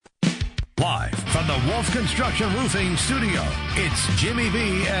Live from the Wolf Construction Roofing Studio, it's Jimmy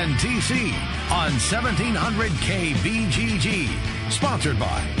B and TC on 1700 KBGG. Sponsored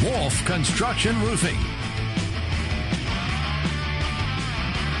by Wolf Construction Roofing.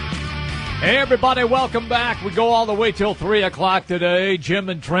 Hey, everybody, welcome back. We go all the way till 3 o'clock today. Jim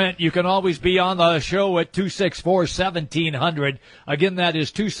and Trent, you can always be on the show at 264-1700. Again, that is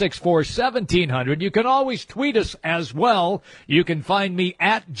 264-1700. You can always tweet us as well. You can find me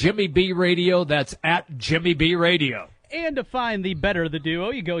at Jimmy B Radio. That's at Jimmy B Radio. And to find the better of the duo,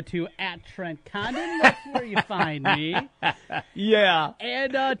 you go to at Trent Condon. That's where you find me. Yeah.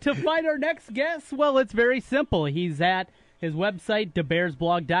 And to find our next guest, well, it's very simple. He's at his website,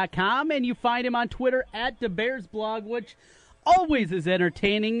 DeBearsBlog.com, and you find him on Twitter at DeBearsBlog, which always is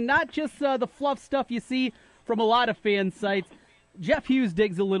entertaining, not just the fluff stuff you see from a lot of fan sites. Jeff Hughes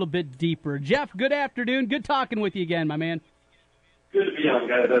digs a little bit deeper. Jeff, good afternoon. Good talking with you again, my man. Good to be on,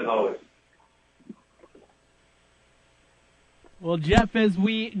 guys, as always. Well, Jeff, as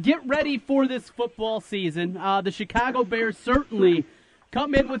we get ready for this football season, the Chicago Bears certainly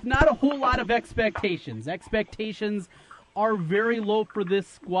come in with not a whole lot of expectations. Expectations are very low for this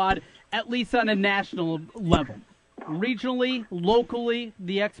squad, at least on a national level. Regionally, locally,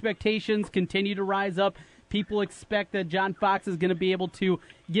 the expectations continue to rise up. People expect that John Fox is going to be able to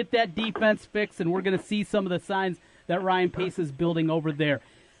get that defense fixed, and we're going to see some of the signs that Ryan Pace is building over there.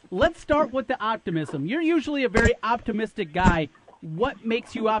 Let's start with the optimism. You're usually a very optimistic guy. What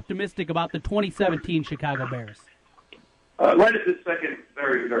makes you optimistic about the 2017 Chicago Bears? Right at this second,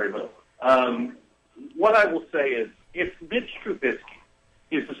 very, very little. What I will say is, if Mitch Trubisky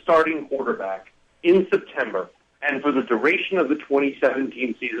is the starting quarterback in September and for the duration of the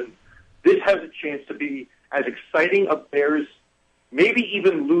 2017 season, this has a chance to be as exciting a Bears, maybe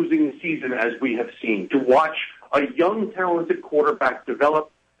even losing season as we have seen. To watch a young, talented quarterback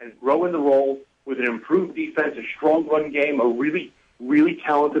develop and grow in the role with an improved defense, a strong run game, a really, really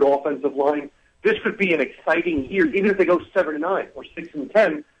talented offensive line. This could be an exciting year, even if they go 7-9 or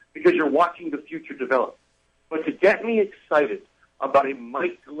 6-10, because you're watching the future develop. But to get me excited about a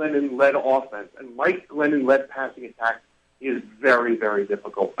Mike Glennon-led offense and Mike Glennon-led passing attack is very, very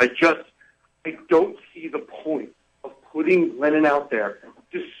difficult. I don't see the point of putting Glennon out there,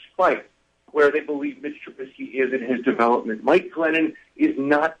 despite where they believe Mitch Trubisky is in his development. Mike Glennon is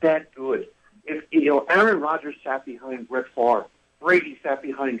not that good. If Aaron Rodgers sat behind Brett Favre, Brady sat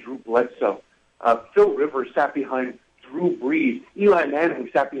behind Drew Bledsoe, Phil Rivers sat behind Drew Brees, Eli Manning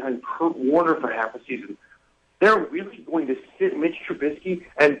sat behind Kurt Warner for half a season. They're really going to sit Mitch Trubisky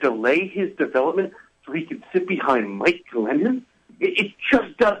and delay his development so he can sit behind Mike Glennon? It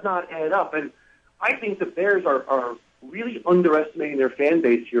just does not add up. And I think the Bears are really underestimating their fan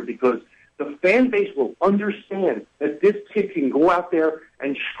base here, because the fan base will understand that this kid can go out there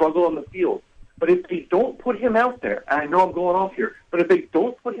and struggle on the field. But if they don't put him out there, and I know I'm going off here, but if they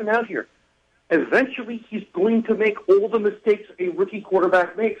don't put him out here, eventually he's going to make all the mistakes a rookie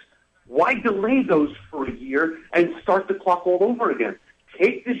quarterback makes. Why delay those for a year and start the clock all over again?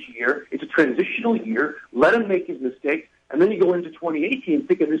 Take this year. It's a transitional year. Let him make his mistakes, and then you go into 2018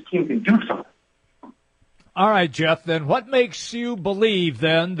 thinking this team can do something. All right, Jeff, then what makes you believe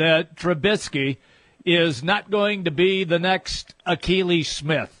then that Trubisky is not going to be the next Achilles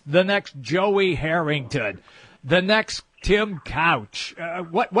Smith, the next Joey Harrington, the next Tim Couch?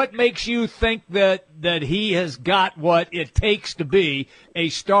 What makes you think that he has got what it takes to be a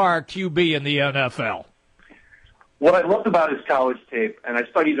star QB in the NFL? What I loved about his college tape, and I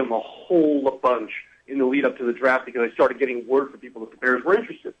studied him a whole bunch in the lead up to the draft, because I started getting word from people that the Bears were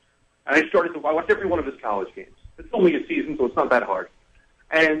interested. And I watched every one of his college games. It's only a season, so it's not that hard.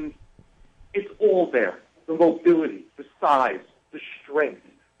 And it's all there. The mobility, the size, the strength,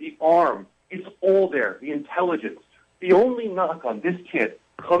 the arm, it's all there. The intelligence. The only knock on this kid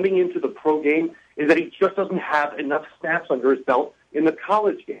coming into the pro game is that he just doesn't have enough snaps under his belt in the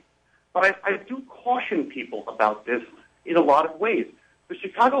college game. But I do caution people about this in a lot of ways. The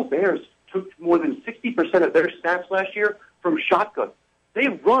Chicago Bears took more than 60% of their snaps last year from shotgun. They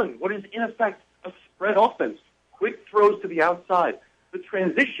run what is, in effect, a spread offense, quick throws to the outside. The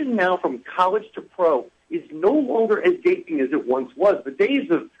transition now from college to pro is no longer as gaping as it once was. The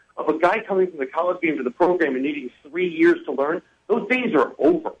days of a guy coming from the college game to the program and needing 3 years to learn, those days are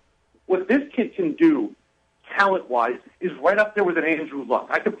over. What this kid can do, talent-wise, is right up there with an Andrew Luck.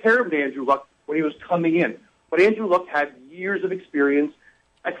 I compare him to Andrew Luck when he was coming in. But Andrew Luck had years of experience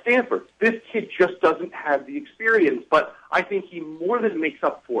at Stanford. This kid just doesn't have the experience, but I think he more than makes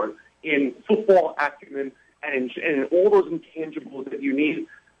up for it in football acumen and in all those intangibles that you need.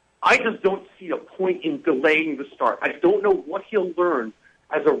 I just don't see a point in delaying the start. I don't know what he'll learn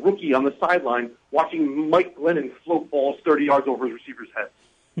as a rookie on the sideline watching Mike Glennon float balls 30 yards over his receiver's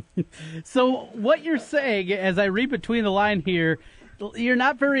head. So what you're saying, as I read between the line here, you're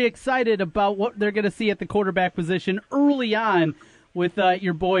not very excited about what they're going to see at the quarterback position early on with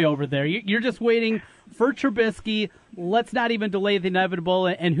your boy over there. You're just waiting for Trubisky. Let's not even delay the inevitable,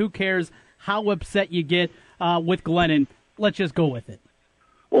 and who cares how upset you get with Glennon. Let's just go with it.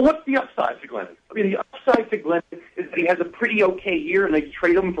 Well, what's the upside to Glennon? I mean, the upside to Glennon is that he has a pretty okay year, and they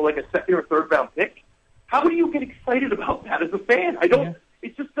trade him for like a second or third round pick. How do you get excited about that as a fan? I don't. Yeah.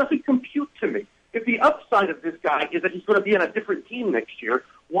 It just doesn't compute to me. If the upside of this guy is that he's going to be on a different team next year,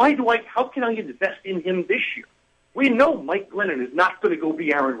 how can I invest in him this year? We know Mike Glennon is not going to go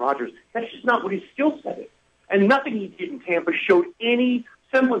be Aaron Rodgers. That's just not what his skill set is. And nothing he did in Tampa showed any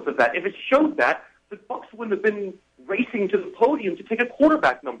semblance of that. If it showed that, the Bucs wouldn't have been racing to the podium to take a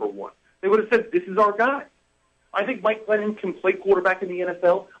quarterback number one. They would have said, this is our guy. I think Mike Glennon can play quarterback in the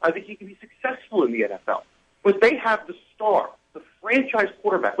NFL. I think he can be successful in the NFL. But they have the star, the franchise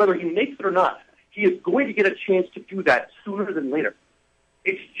quarterback. Whether he makes it or not, he is going to get a chance to do that sooner than later.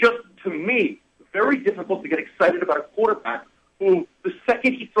 It's just, to me, very difficult to get excited about a quarterback who, the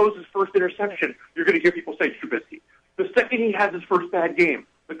second he throws his first interception, you're going to hear people say Trubisky. The second he has his first bad game,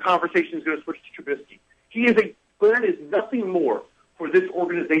 the conversation is going to switch to Trubisky. Glennon is nothing more for this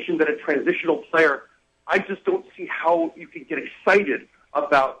organization than a transitional player. I just don't see how you can get excited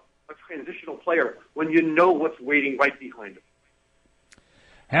about a transitional player when you know what's waiting right behind him.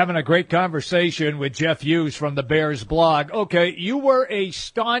 Having a great conversation with Jeff Hughes from the Bears blog. Okay, you were a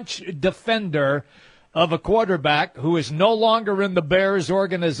staunch defender of a quarterback who is no longer in the Bears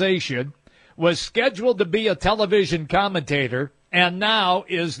organization, was scheduled to be a television commentator, and now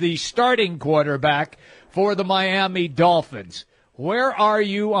is the starting quarterback for the Miami Dolphins. Where are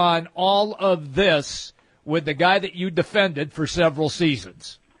you on all of this with the guy that you defended for several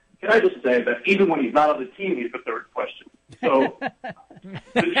seasons? Can I just say that even when he's not on the team, he's the third question. So,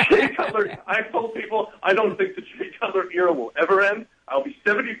 the Jay Cutler, I've told people I don't think the Jay Cutler era will ever end. I'll be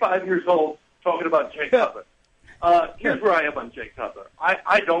 75 years old talking about Jay Cutler. Here's where I am on Jay Cutler.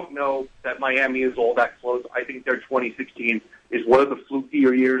 I don't know that Miami is all that close. I think their 2016 is one of the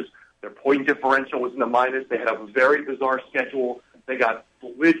flukier years. Their point differential was in the minus. They had a very bizarre schedule. They got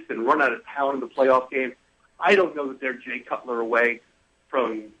blitzed and run out of town in the playoff game. I don't know that they're Jay Cutler away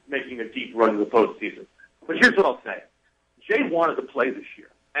from making a deep run in the postseason. But here's what I'll say. Jay wanted to play this year.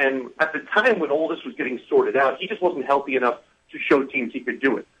 And at the time when all this was getting sorted out, he just wasn't healthy enough to show teams he could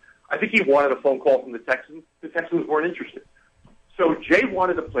do it. I think he wanted a phone call from the Texans. The Texans weren't interested. So Jay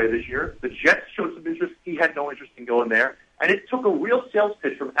wanted to play this year. The Jets showed some interest. He had no interest in going there. And it took a real sales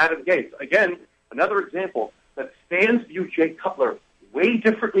pitch from Adam Gase. Again, another example that fans view Jay Cutler way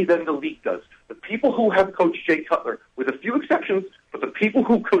differently than the league does. The people who have coached Jay Cutler, with a few exceptions, but the people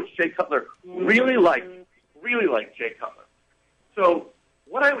who coach Jay Cutler really like Jay Cutler. So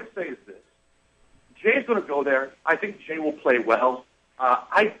what I would say is this. Jay's going to go there. I think Jay will play well.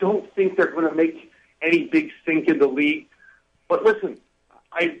 I don't think they're going to make any big stink in the league. But listen,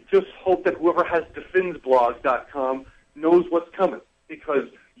 I just hope that whoever has DeFinsblog.com knows what's coming, because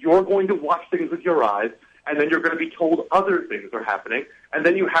you're going to watch things with your eyes, and then you're going to be told other things are happening, and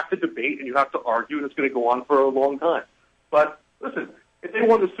then you have to debate and you have to argue, and it's going to go on for a long time. But listen, if they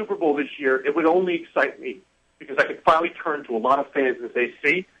won the Super Bowl this year, it would only excite me, because I could finally turn to a lot of fans and say,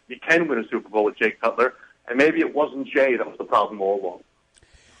 see, you can win a Super Bowl with Jay Cutler, and maybe it wasn't Jay that was the problem all along.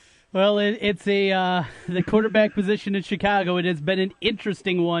 Well, it's the quarterback position in Chicago. It has been an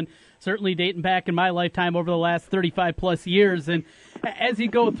interesting one, certainly dating back in my lifetime over the last 35-plus years. And as you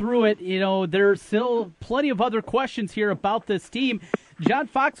go through it, there's still plenty of other questions here about this team. John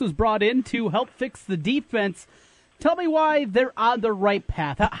Fox was brought in to help fix the defense. Tell me why they're on the right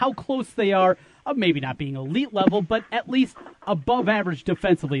path, how close they are of maybe not being elite level, but at least above average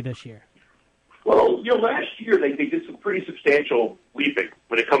defensively this year. Well, last year they did some pretty substantial leaping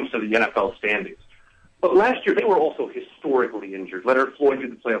when it comes to the NFL standings. But last year they were also historically injured. Leonard Floyd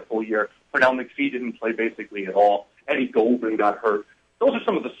didn't play a full year. Pernell McPhee didn't play basically at all. Eddie Goldman got hurt. Those are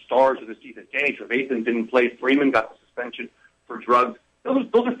some of the stars of the season. Danny Trevathan didn't play. Freeman got the suspension for drugs. Those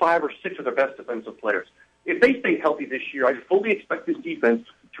are 5 or 6 of their best defensive players. If they stay healthy this year, I fully expect this defense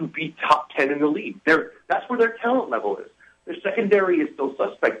to be top 10 in the league. That's where their talent level is. Their secondary is still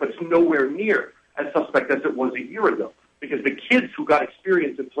suspect, but it's nowhere near as suspect as it was a year ago, because the kids who got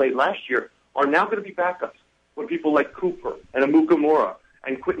experience and played last year are now going to be backups when people like Cooper and Amukamura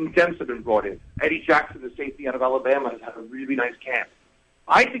and Quentin Demps have been brought in. Eddie Jackson, the safety out of Alabama, has had a really nice camp.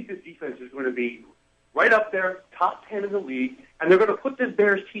 I think this defense is going to be right up there, top 10 in the league, and they're going to put this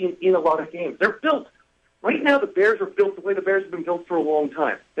Bears team in a lot of games. They're built Right now, the Bears are built the way the Bears have been built for a long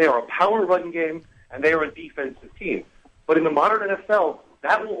time. They are a power run game, and they are a defensive team. But in the modern NFL,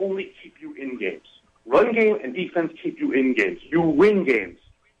 that will only keep you in games. Run game and defense keep you in games. You win games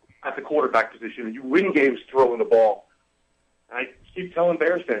at the quarterback position, and you win games throwing the ball. And I keep telling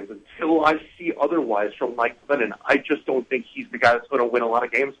Bears fans, until I see otherwise from Mike Glennon, I just don't think he's the guy that's going to win a lot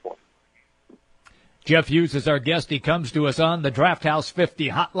of games for him. Jeff Hughes is our guest. He comes to us on the Draft House 50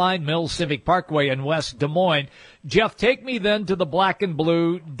 hotline, Mills Civic Parkway in West Des Moines. Jeff, take me then to the black and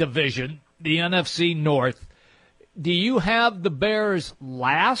blue division, the NFC North. Do you have the Bears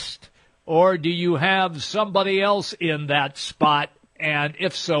last, or do you have somebody else in that spot, and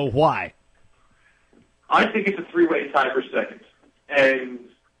if so, why? I think it's a three-way tie for second. And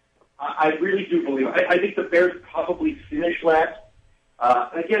I really do believe it. I think the Bears probably finish last.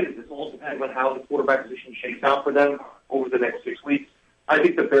 Again, this all depends on how the quarterback position shakes out for them over the next 6 weeks. I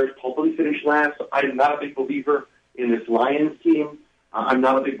think the Bears probably finish last. I'm not a big believer in this Lions team. I'm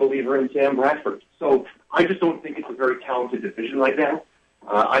not a big believer in Sam Bradford. So I just don't think it's a very talented division right now.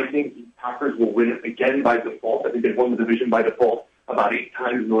 I think the Packers will win it again by default. I think they've won the division by default about 8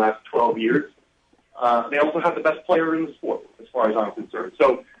 times in the last 12 years. They also have the best player in the sport, as far as I'm concerned.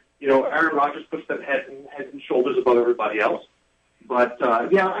 So, Aaron Rodgers puts them head and shoulders above everybody else. But,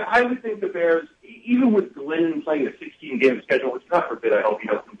 I would think the Bears, even with Glennon playing a 16-game schedule, which God forbid I hope he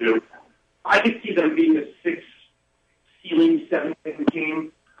doesn't do, I could see them being a 6 ceiling 7-win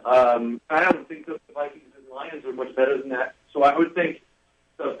team. I don't think the Vikings and Lions are much better than that. So I would think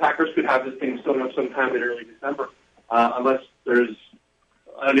the Packers could have this thing sewn up sometime in early December, unless there's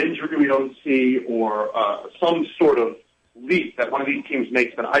an injury we don't see or some sort of leap that one of these teams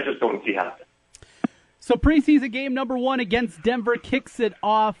makes that I just don't see happen. So preseason game number 1 against Denver kicks it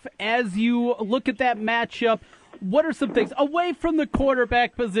off. As you look at that matchup, what are some things away from the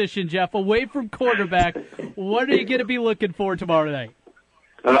quarterback position, Jeff? Away from quarterback, what are you going to be looking for tomorrow night?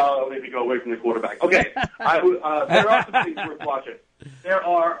 Maybe go away from the quarterback. Okay, there are some things worth watching. There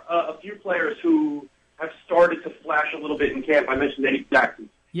are a few players who have started to flash a little bit in camp. I mentioned Eddie Jackson,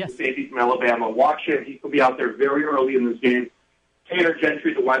 yes, the safety from Alabama. Watch him; he will be out there very early in this game. Tanner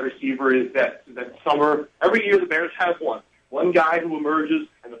Gentry, the wide receiver, is that summer. Every year the Bears have one guy who emerges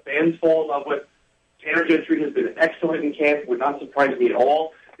and the fans fall in love with. Tanner Gentry has been excellent in camp. Would not surprise me at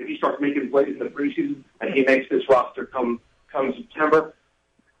all if he starts making plays in the preseason and he makes this roster come September.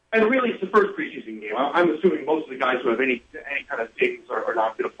 And really, it's the first preseason game. I'm assuming most of the guys who have any kind of things are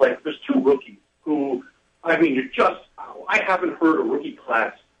not going to play. There's 2 rookies who, I haven't heard a rookie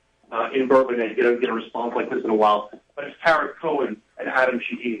class in Bourbonnais get a response like this in a while. But it's Tarek Cohen and Adam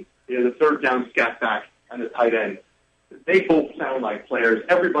Shaheen, the third down scat back and the tight end. They both sound like players.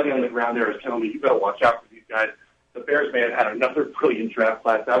 Everybody on the ground there is telling me, you got to watch out for these guys. The Bears may have had another brilliant draft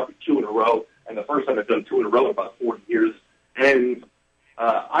class out for 2 in a row, and the first time they've done 2 in a row in about 40 years. And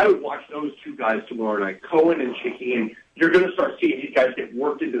I would watch those 2 guys tomorrow night, Cohen and Shaheen. You're going to start seeing these guys get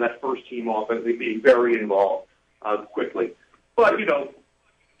worked into that first team offense and being very involved quickly. But,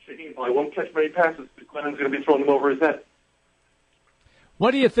 Shaheen probably won't catch many passes because Glennon's going to be throwing them over his head.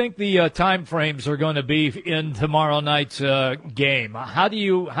 What do you think the time frames are going to be in tomorrow night's game? How do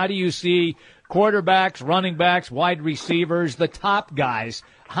you see quarterbacks, running backs, wide receivers, the top guys?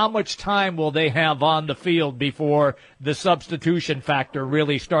 How much time will they have on the field before the substitution factor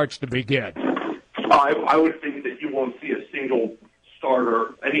really starts to begin? I would think that you won't see a single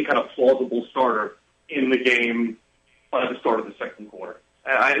starter, any kind of plausible starter in the game by the start of the second quarter.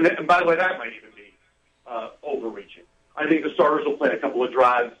 And by the way, that might even be overreaching. I think the starters will play a couple of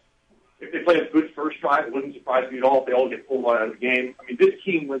drives. If they play a good first drive, it wouldn't surprise me at all if they all get pulled out of the game. This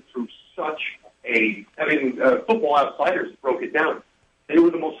team went through such Football Outsiders broke it down. They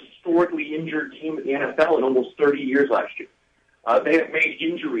were the most historically injured team in the NFL in almost 30 years last year. They have made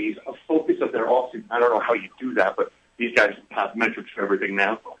injuries a focus of their offseason. I don't know how you do that, but these guys have metrics for everything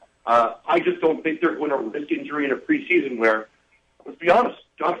now. I just don't think they're going to risk injury in a preseason where, let's be honest,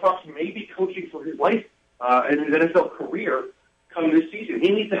 John Fox may be coaching for his life in his NFL career come this season.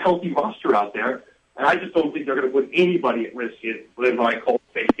 He needs a healthy roster out there, and I just don't think they're going to put anybody at risk in what I call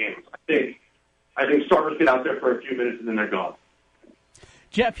fake games. I think starters get out there for a few minutes and then they're gone.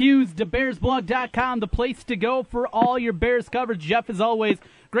 Jeff Hughes, TheBearsBlog.com, the place to go for all your Bears coverage. Jeff, as always,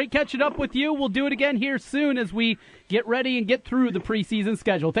 great catching up with you. We'll do it again here soon as we get ready and get through the preseason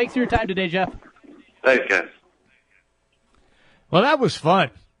schedule. Thanks for your time today, Jeff. Thanks, guys. Well, that was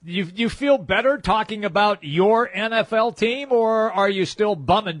fun. You feel better talking about your NFL team, or are you still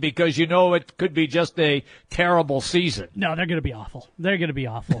bumming because you know it could be just a terrible season? No, they're going to be awful. They're going to be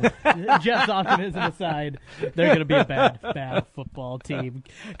awful. Jeff's optimism aside, they're going to be a bad football team.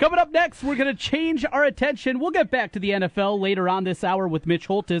 Coming up next, we're going to change our attention. We'll get back to the NFL later on this hour with Mitch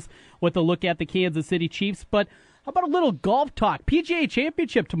Holtis with a look at the Kansas City Chiefs. But how about a little golf talk? PGA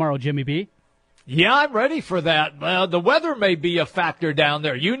Championship tomorrow, Jimmy B. Yeah, I'm ready for that. The weather may be a factor down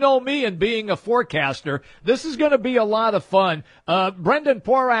there. You know me and being a forecaster. This is going to be a lot of fun. Brendan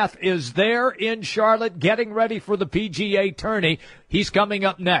Porath is there in Charlotte getting ready for the PGA tourney. He's coming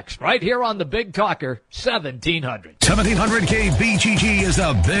up next, right here on the Big Talker, 1700. 1700 KBGG is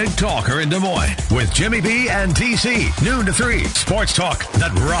the Big Talker in Des Moines with Jimmy B and TC. Noon to 3. Sports talk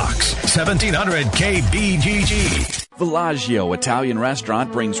that rocks. 1700 KBGG. Villaggio Italian Restaurant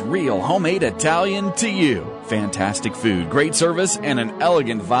brings real homemade Italian to you. Fantastic food, great service, and an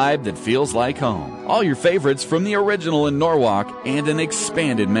elegant vibe that feels like home. All your favorites from the original in Norwalk and an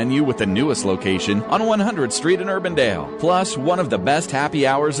expanded menu with the newest location on 100th Street in Urbandale. Plus, one of the best happy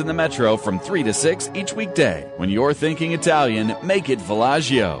hours in the metro from 3 to 6 each weekday. When you're thinking Italian, make it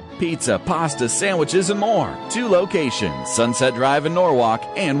Villaggio. Pizza, pasta, sandwiches, and more. 2 locations, Sunset Drive in Norwalk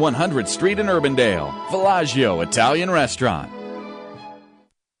and 100th Street in Urbandale. Villaggio Italian Restaurant.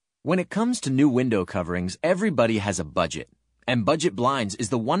 When it comes to new window coverings, everybody has a budget. And Budget Blinds is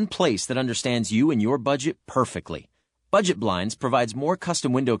the one place that understands you and your budget perfectly. Budget Blinds provides more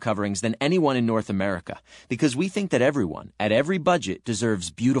custom window coverings than anyone in North America because we think that everyone, at every budget, deserves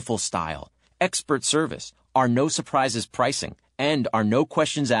beautiful style, expert service, our no surprises pricing, and our no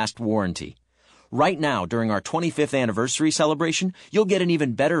questions asked warranty. Right now, during our 25th anniversary celebration, you'll get an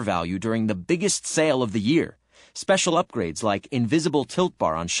even better value during the biggest sale of the year. Special upgrades like invisible tilt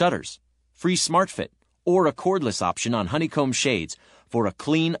bar on shutters, free smart fit, or a cordless option on honeycomb shades for a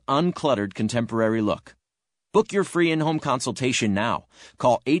clean, uncluttered contemporary look. Book your free in-home consultation now.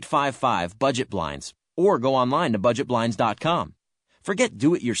 Call 855-BUDGET-BLINDS or go online to budgetblinds.com. Forget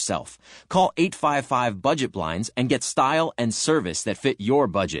do-it-yourself. Call 855-BUDGET-BLINDS and get style and service that fit your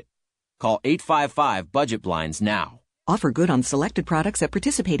budget. Call 855-BUDGET-BLINDS now. Offer good on selected products at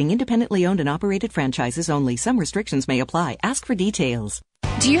participating independently owned and operated franchises only. Some restrictions may apply. Ask for details.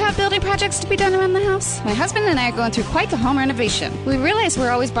 Do you have building projects to be done around the house? My husband and I are going through quite the home renovation. We realize we're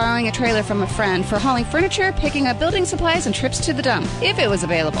always borrowing a trailer from a friend for hauling furniture, picking up building supplies, and trips to the dump, if it was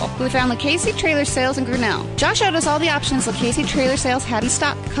available. We found Lucchese Trailer Sales in Grinnell. Josh showed us all the options Lucchese Trailer Sales had in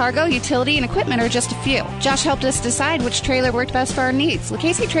stock. Cargo, utility, and equipment are just a few. Josh helped us decide which trailer worked best for our needs.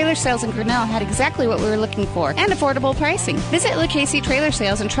 Lucchese Trailer Sales in Grinnell had exactly what we were looking for, and affordable pricing. Visit Lucchese Trailer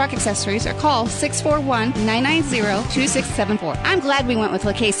Sales and Truck Accessories or call 641-990-2674. I'm glad we went with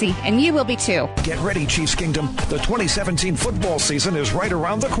Lucchese, and you will be too. Get ready, Chiefs Kingdom. The 2017 football season is right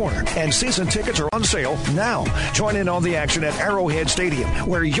around the corner, and season tickets are on sale now. Join in on the action at Arrowhead Stadium,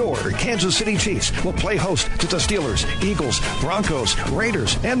 where your Kansas City Chiefs will play host to the Steelers, Eagles, Broncos,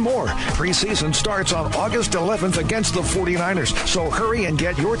 Raiders, and more. Preseason starts on August 11th against the 49ers, so hurry and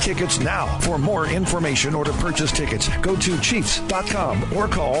get your tickets now. For more information or to purchase tickets, go to Chiefs.com or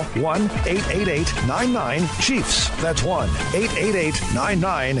call 1-888-99-CHIEFS. That's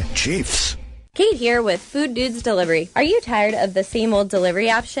 1-888-99-CHIEFS. Kate here with Food Dudes Delivery. Are you tired of the same old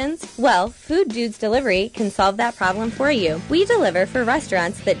delivery options? Well, Food Dudes Delivery can solve that problem for you. We deliver for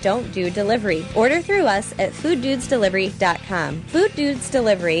restaurants that don't do delivery. Order through us at fooddudesdelivery.com. Food Dudes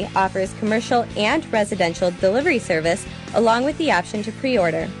Delivery offers commercial and residential delivery service along with the option to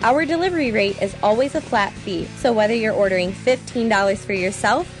pre-order. Our delivery rate is always a flat fee, so whether you're ordering $15 for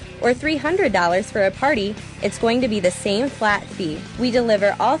yourself or $300 for a party, it's going to be the same flat fee. We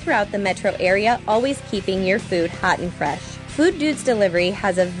deliver all throughout the metro area, always keeping your food hot and fresh. Food Dudes Delivery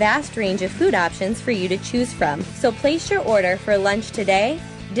has a vast range of food options for you to choose from. So place your order for lunch today,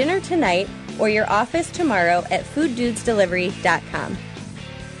 dinner tonight, or your office tomorrow at fooddudesdelivery.com.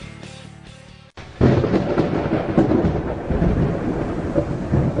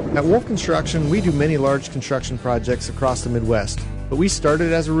 At Wolf Construction, we do many large construction projects across the Midwest. But we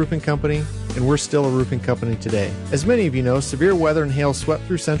started as a roofing company, and we're still a roofing company today. As many of you know, severe weather and hail swept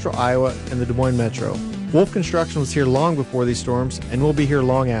through central Iowa and the Des Moines metro. Wolf Construction was here long before these storms, and will be here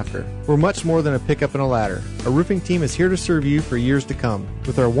long after. We're much more than a pickup and a ladder. Our roofing team is here to serve you for years to come.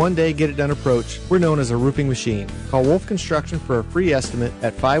 With our one-day get-it-done approach, we're known as a roofing machine. Call Wolf Construction for a free estimate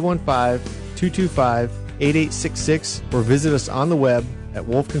at 515-225-8866 or visit us on the web at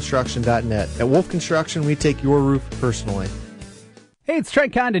wolfconstruction.net. At Wolf Construction, we take your roof personally. Hey, it's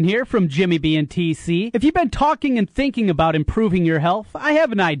Trent Condon here from Jimmy B and TC. If you've been talking and thinking about improving your health, I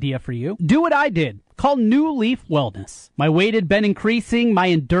have an idea for you. Do what I did. Call New Leaf Wellness. My weight had been increasing, my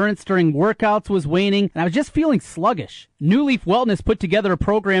endurance during workouts was waning, and I was just feeling sluggish. New Leaf Wellness put together a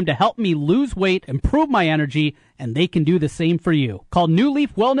program to help me lose weight, improve my energy, and they can do the same for you. Call New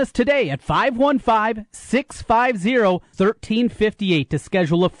Leaf Wellness today at 515-650-1358 to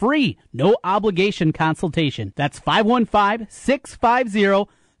schedule a free, no-obligation consultation. That's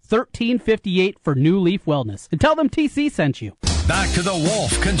 515-650-1358 for New Leaf Wellness. And tell them TC sent you. Back to the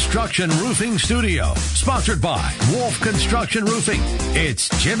Wolf Construction Roofing Studio, sponsored by Wolf Construction Roofing. It's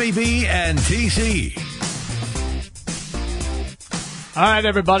Jimmy B and TC. All right,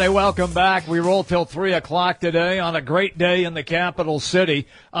 everybody, welcome back. We roll till 3 o'clock today on a great day in the capital city.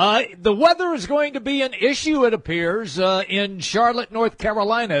 The weather is going to be an issue, it appears, in Charlotte, North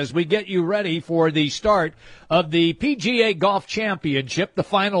Carolina, as we get you ready for the start of the PGA Golf Championship, the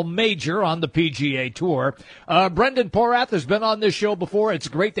final major on the PGA Tour. Brendan Porath has been on this show before. It's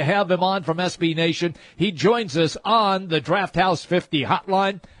great to have him on from SB Nation. He joins us on the Draft House 50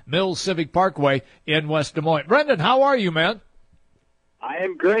 hotline, Mills Civic Parkway in West Des Moines. Brendan, how are you, man? I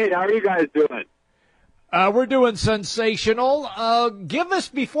am great. How are you guys doing? We're doing sensational. Give us,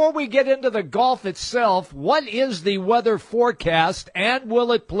 before we get into the golf itself, what is the weather forecast, and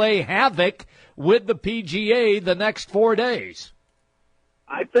will it play havoc with the PGA the next 4 days?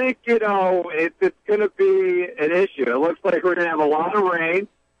 I think, it's going to be an issue. It looks like we're going to have a lot of rain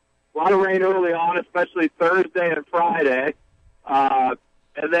early on, especially Thursday and Friday. And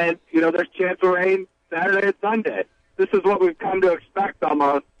then, there's a chance of rain Saturday and Sunday. This is what we've come to expect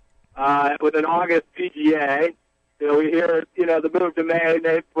almost with an August PGA. We hear, the move to May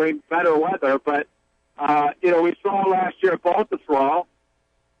may bring better weather, but, we saw last year at Baltusrol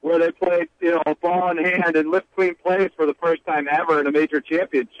where they played, ball in hand and lift clean plays for the first time ever in a major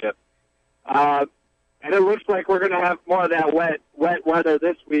championship. And it looks like we're going to have more of that wet weather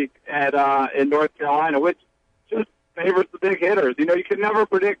this week in North Carolina, which just favors the big hitters. You can never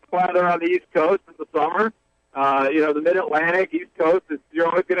predict weather on the East Coast in the summer. The Mid-Atlantic, East Coast, you're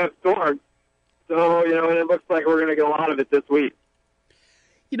always going to have storms. So, and it looks like we're going to get a lot of it this week.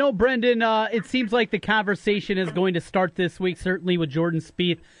 Brendan, it seems like the conversation is going to start this week, certainly with Jordan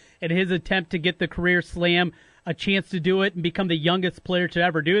Spieth and his attempt to get the career slam, a chance to do it and become the youngest player to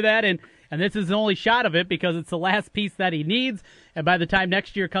ever do that. And this is the only shot of it because it's the last piece that he needs. And by the time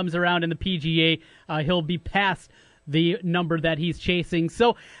next year comes around in the PGA, he'll be past the number that he's chasing.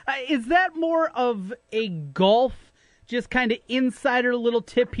 So is that more of a golf, just kind of insider little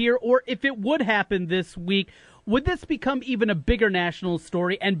tip here? Or if it would happen this week, would this become even a bigger national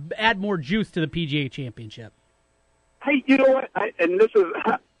story and add more juice to the PGA Championship? Hey, you know what? I'm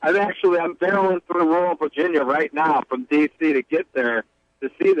barreling through rural Virginia right now from D.C. to get there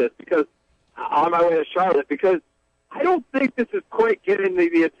to see this, because on my way to Charlotte, because I don't think this is quite getting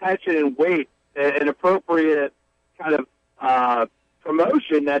the attention and weight and appropriate kind of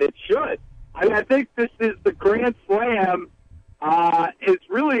promotion that it should. I think this is the Grand Slam. It's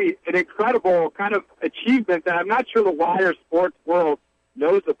really an incredible kind of achievement that I'm not sure the wider sports world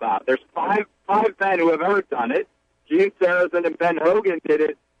knows about. There's five men who have ever done it. Gene Sarazen and Ben Hogan did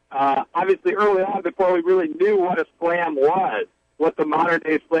it, obviously early on before we really knew what a slam was, what the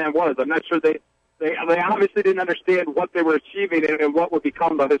modern-day slam was. I'm not sure they obviously didn't understand what they were achieving and what would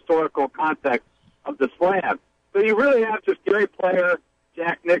become the historical context of the slam. So you really have just Gary Player,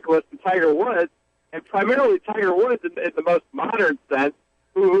 Jack Nicklaus, and Tiger Woods, and primarily Tiger Woods in the most modern sense,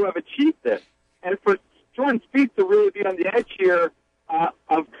 who have achieved this. And for Jordan Spieth to really be on the edge here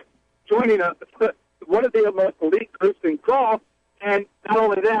of joining one of the most elite groups in golf, and not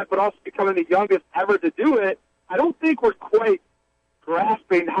only that, but also becoming the youngest ever to do it, I don't think we're quite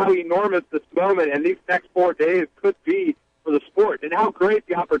grasping how enormous this moment and these next 4 days could be for the sport and how great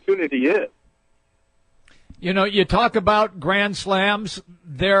the opportunity is. You talk about Grand Slams.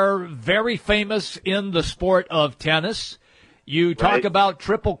 They're very famous in the sport of tennis. You talk about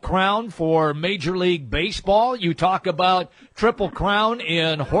Triple Crown for Major League Baseball. You talk about Triple Crown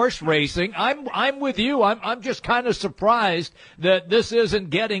in horse racing. I'm with you. I'm just kind of surprised that this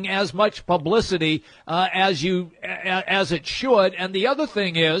isn't getting as much publicity as it should. And the other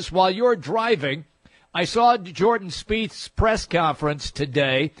thing is, while you're driving, I saw Jordan Spieth's press conference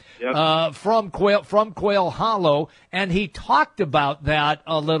today from Quail Hollow, and he talked about that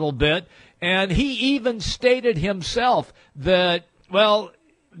a little bit, and he even stated himself that, well,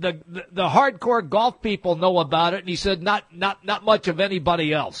 the hardcore golf people know about it, and he said not much of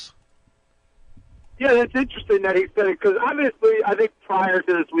anybody else. Yeah, that's interesting that he said it, because obviously I think prior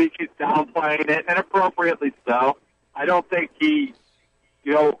to this week he's downplaying it, and appropriately so. I don't think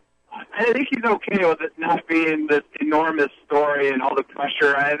I think he's okay with it not being this enormous story and all the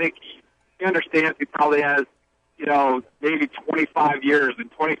pressure. I think he understands he probably has, maybe 25 years and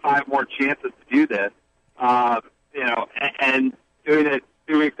 25 more chances to do this. And doing it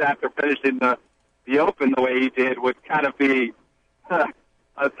 2 weeks after finishing the Open the way he did would kind of be a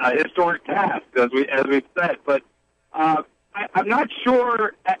historic task, as we've said. But I'm not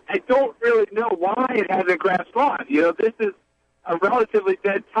sure. I don't really know why it hasn't grasped on. This is a relatively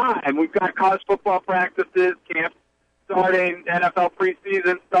dead time. We've got college football practices, camps starting, NFL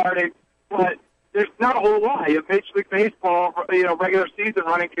preseason starting, but there's not a whole lot. You have Major League Baseball, regular season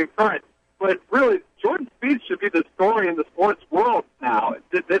running concurrent. But really, Jordan Spieth should be the story in the sports world now,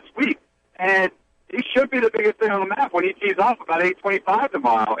 this week. And he should be the biggest thing on the map when he tees off about 8:25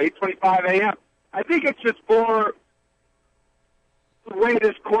 tomorrow, 8:25 a.m. I think it's just for the way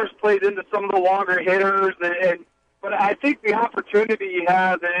this course plays into some of the longer hitters, but I think the opportunity he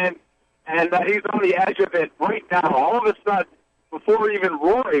has and that he's on the edge of it right now, all of a sudden, before even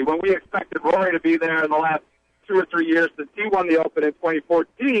Rory, when we expected Rory to be there in the last 2 or 3 years since he won the Open in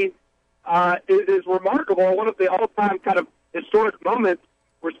 2014, is remarkable. One of the all-time kind of historic moments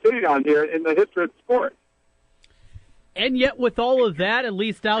we're sitting on here in the history of the sport. And yet, with all of that, at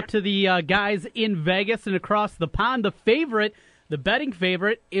least out to the guys in Vegas and across the pond, the betting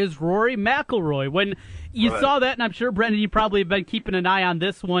favorite is Rory McIlroy. When you saw that, and I'm sure, Brendan, you probably have been keeping an eye on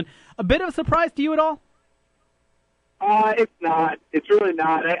this one, a bit of a surprise to you at all? It's not. It's really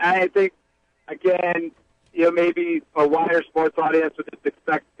not. I think, again, maybe a wider sports audience would just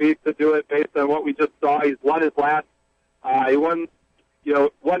expect Spieth to do it based on what we just saw. He's won his last. He won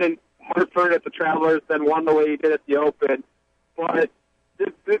in Hartford at the Travelers, then won the way he did at the Open. But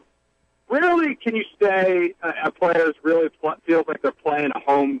rarely can you say a player really feels like they're playing a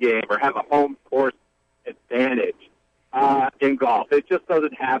home game or have a home course advantage in golf. It just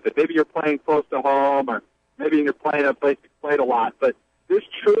doesn't happen. Maybe you're playing close to home, or maybe you're playing a place you've played a lot. But this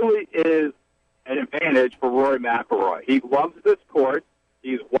truly is an advantage for Rory McIlroy. He loves this course.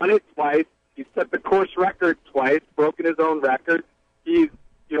 He's won it twice. He's set the course record twice, broken his own record. He's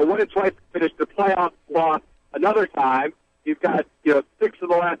won it twice, finished the playoff, lost another time. He's got 6 of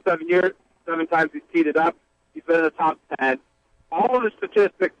the last 7 years. 7 times he's teed it up. He's been in the top 10. All of the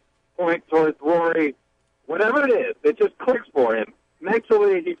statistics point towards Rory. Whatever it is, it just clicks for him.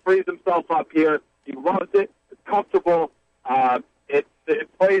 Mentally, he frees himself up here. He loves it. It's comfortable. It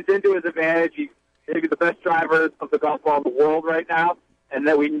plays into his advantage. He's maybe the best driver of the golf ball in the world right now. And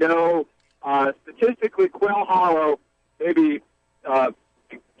then we know statistically, Quail Hollow maybe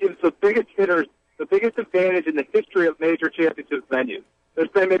gives the biggest hitters the biggest advantage in the history of major championship venues. There's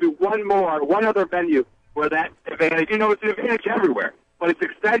been maybe one other venue where that advantage, it's an advantage everywhere, but it's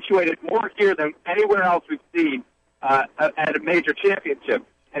accentuated more here than anywhere else we've seen at a major championship.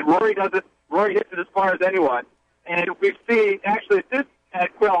 And Rory hits it as far as anyone. And we've seen, actually,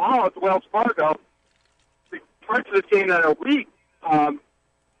 at Quail Hollow, at the Wells Fargo, the parts of the game that are weak are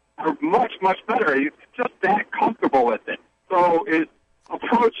much, much better. He's just that comfortable with it. So his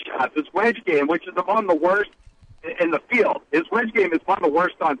approach shots, his wedge game, which is among the worst in the field, his wedge game is one of the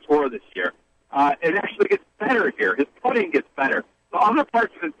worst on tour this year. It actually gets better here. His putting gets better. The other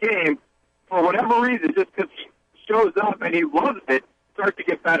parts of his game, for whatever reason, just because he shows up and he loves it, start to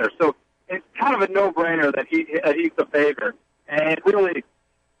get better. So it's kind of a no-brainer that he's the favorite. And really,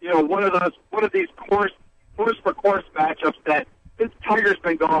 one of these course for course matchups that since Tiger's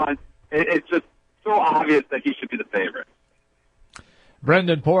been gone, it's just so obvious that he should be the favorite.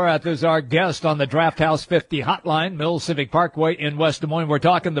 Brendan Porath is our guest on the Draft House 50 hotline, Mills Civic Parkway in West Des Moines. We're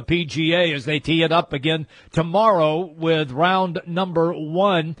talking the PGA as they tee it up again tomorrow with round number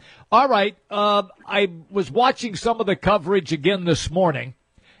 1. All right, I was watching some of the coverage again this morning,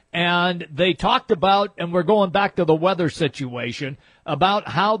 and they talked about, and we're going back to the weather situation, about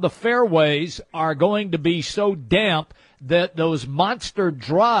how the fairways are going to be so damp that those monster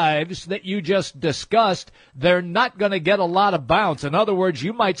drives that you just discussed, they're not going to get a lot of bounce. In other words,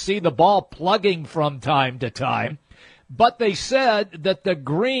 you might see the ball plugging from time to time. But they said that the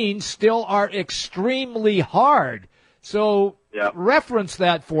greens still are extremely hard. So reference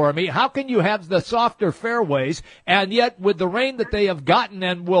that for me. How can you have the softer fairways, and yet with the rain that they have gotten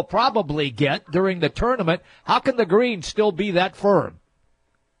and will probably get during the tournament, how can the greens still be that firm?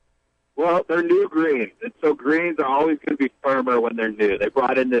 Well, they're new greens, so greens are always going to be firmer when they're new. They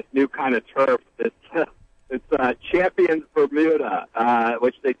brought in this new kind of turf, it's Champions Bermuda,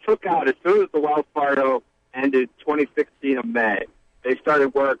 which they took out as soon as the Wells Fargo ended 2016 of May. They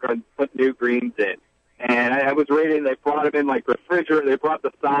started work on putting new greens in. And I was reading they brought them in like refrigerated. They brought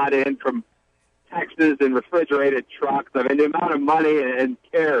the sod in from Texas in refrigerated trucks. I mean, the amount of money and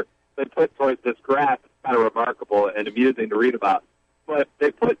care they put towards this grass is kind of remarkable and amusing to read about. but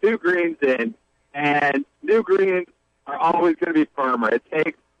they put new greens in, and new greens are always going to be firmer. It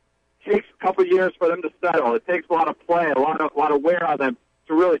takes a couple years for them to settle. It takes a lot of play, a lot of wear on them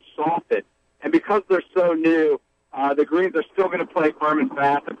to really soften. And because they're so new, the greens are still going to play firm and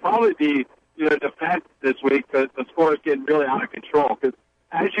fast and probably be defense this week because the score is getting really out of control. Because,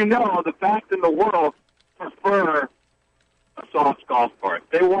 as you know, the best in the world prefer a soft golf course.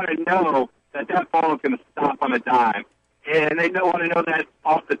 They want to know that ball is going to stop on a dime. And they don't want to know that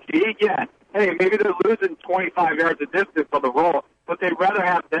off the tee. Yeah, hey, maybe they're losing 25 yards of distance on the roll, but they'd rather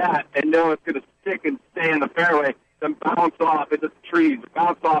have that and know it's going to stick and stay in the fairway than bounce off into the trees,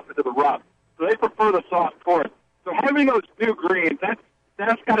 bounce off into the rough. So they prefer the soft course. So having those new greens,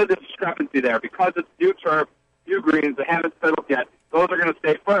 that's kind of the discrepancy there. Because it's new turf, new greens, they haven't settled yet. Those are going to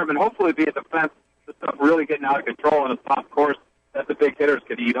stay firm and hopefully be a defense to stuff really getting out of control on a soft course that the big hitters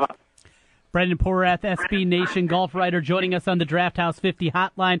could eat up. Brendan Porath, SB Nation golf writer, joining us on the Draft House 50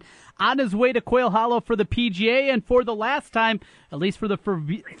 hotline, on his way to Quail Hollow for the PGA, and for the last time, at least for the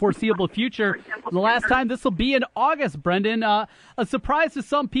foreseeable future, the last time this will be in August, Brendan. A surprise to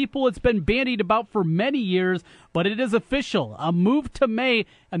some people. It's been bandied about for many years, but it is official. A move to May,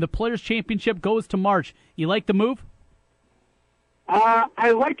 and the Players' Championship goes to March. You like the move?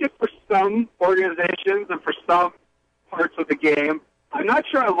 I like it for some organizations and for some parts of the game. I'm not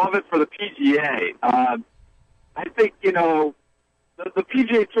sure I love it for the PGA. I think, the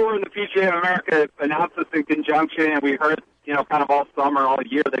PGA Tour and the PGA of America announced this in conjunction, and we heard, kind of all summer, all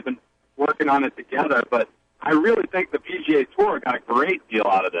year, they've been working on it together. But I really think the PGA Tour got a great deal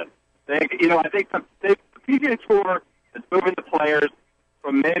out of this. I think the PGA Tour is moving the players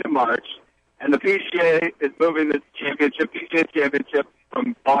from May to March, and the PGA is moving the PGA Championship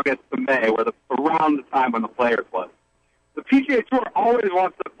from August to May, around the time when the players was. The PGA Tour always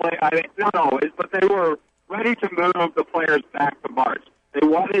wants to play, not always, but they were ready to move the players back to March. They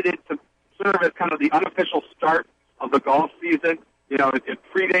wanted it to serve as kind of the unofficial start of the golf season. It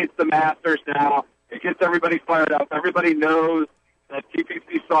predates the Masters now. It gets everybody fired up. Everybody knows that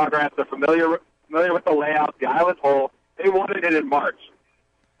TPC Sawgrass are familiar with the layout, the island hole. They wanted it in March.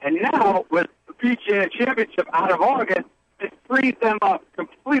 And now, with the PGA Championship out of August, it frees them up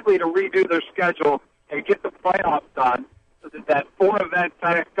completely to redo their schedule and get the playoffs done. So that 4-event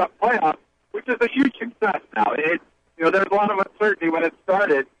FedEx Cup playoff, which is a huge success now. There's a lot of uncertainty when it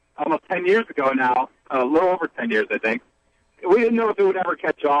started almost 10 years ago now, a little over 10 years, I think. We didn't know if it would ever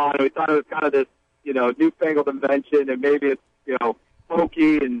catch on. We thought it was kind of this, newfangled invention, and maybe it's,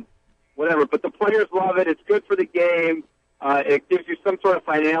 hokey and whatever. But the players love it. It's good for the game. It gives you some sort of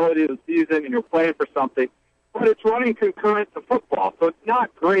finality to the season, and you're playing for something. But it's running concurrent to football, so it's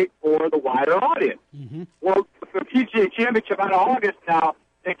not great for the wider audience. Mm-hmm. Well, the PGA Championship out of August now,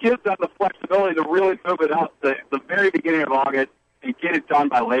 it gives them the flexibility to really move it up to the very beginning of August and get it done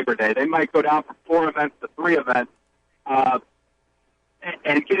by Labor Day. They might go down from 4 events to 3 events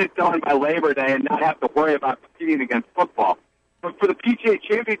and get it done by Labor Day and not have to worry about competing against football. But for the PGA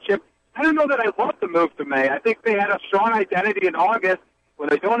Championship, I don't know that I love the move to May. I think they had a strong identity in August when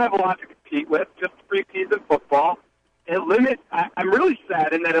they don't have a lot to compete with, just preseason football. It limits, I'm really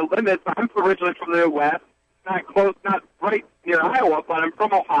sad in that it limits, I'm originally from the Midwest, not close, not right near Iowa, but I'm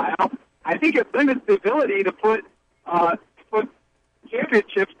from Ohio. I think it limits the ability to put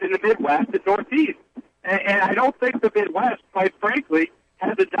championships in the Midwest and Northeast. And I don't think the Midwest, quite frankly,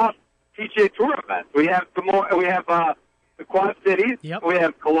 has enough PGA Tour events. We have the Quad Cities, yep. We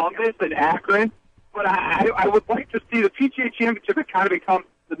have Columbus and Akron. But I would like to see the PGA Championship kind of become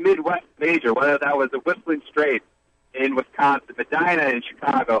the Midwest major, whether that was the Whistling Straits in Wisconsin, Medina in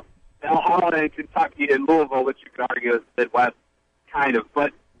Chicago, Valhalla in Kentucky, and Louisville, which you could argue is Midwest, kind of.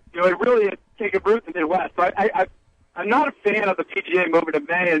 But, it really is taking root in the Midwest. So I'm not a fan of the PGA moving to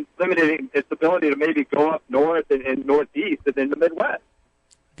May and limiting its ability to maybe go up north and northeast and in the Midwest.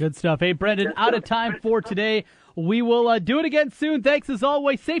 Good stuff. Hey, Brendan, out of time for today. We will do it again soon. Thanks as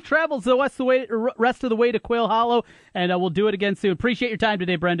always. Safe travels the rest of the way to Quail Hollow, and we'll do it again soon. Appreciate your time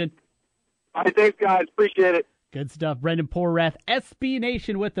today, Brendan. All right, thanks, guys. Appreciate it. Good stuff. Brendan Porath, SB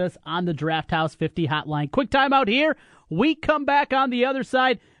Nation, with us on the Draft House 50 hotline. Quick time out here. We come back on the other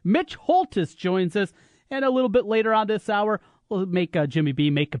side. Mitch Holthus joins us, and a little bit later on this hour, we'll make Jimmy B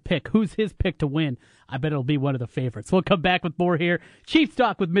make a pick. Who's his pick to win? I bet it'll be one of the favorites. We'll come back with more here. Chiefs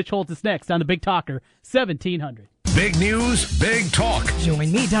Talk with Mitch Holthus next on the Big Talker 1700. Big news, big talk.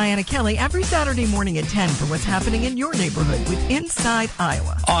 Join me, Diana Kelly, every Saturday morning at 10 for what's happening in your neighborhood with Inside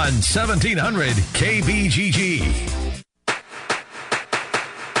Iowa. On 1700 KBGG.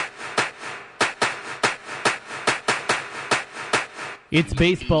 It's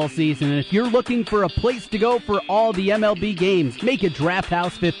baseball season, and if you're looking for a place to go for all the MLB games, make it Draft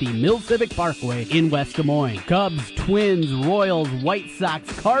House 50, Mills Civic Parkway in West Des Moines. Cubs, Twins, Royals, White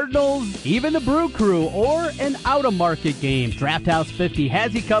Sox, Cardinals, even the Brew Crew, or an out-of-market game. Draft House 50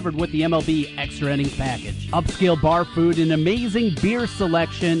 has you covered with the MLB Extra Innings Package. Upscale bar food, an amazing beer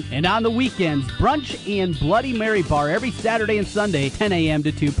selection, and on the weekends, brunch and Bloody Mary Bar every Saturday and Sunday, 10 a.m.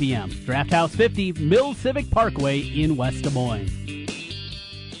 to 2 p.m. Draft House 50, Mills Civic Parkway in West Des Moines.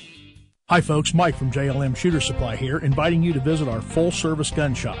 Hi folks, Mike from JLM Shooter Supply here, inviting you to visit our full-service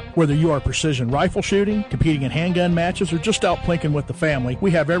gun shop. Whether you are precision rifle shooting, competing in handgun matches, or just out plinking with the family,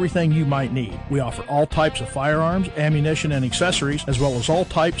 we have everything you might need. We offer all types of firearms, ammunition, and accessories, as well as all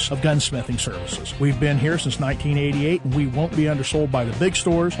types of gunsmithing services. We've been here since 1988, and we won't be undersold by the big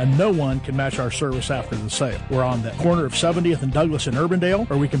stores, and no one can match our service after the sale. We're on the corner of 70th and Douglas in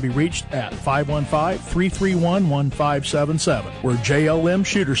Urbandale, or we can be reached at 515-331-1577. We're JLM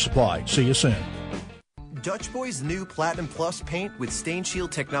Shooter Supply. See you soon. Dutch Boy's new Platinum Plus paint with Stain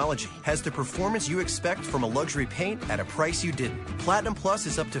Shield technology has the performance you expect from a luxury paint at a price you didn't. Platinum Plus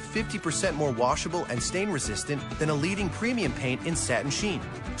is up to 50% more washable and stain resistant than a leading premium paint in satin sheen.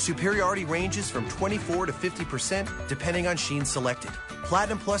 Superiority ranges from 24 to 50% depending on sheen selected.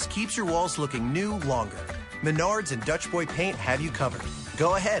 Platinum Plus keeps your walls looking new longer. Menards and Dutch Boy paint have you covered.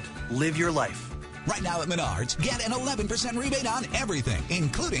 Go ahead, live your life. Right now at Menards, get an 11% rebate on everything,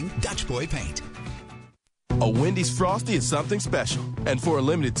 including Dutch Boy paint. A Wendy's Frosty is something special. And for a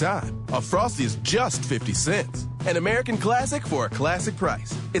limited time, a Frosty is just 50 cents. An American classic for a classic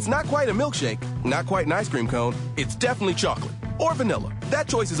price. It's not quite a milkshake, not quite an ice cream cone. It's definitely chocolate or vanilla. That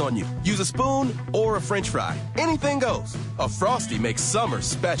choice is on you. Use a spoon or a French fry. Anything goes. A Frosty makes summer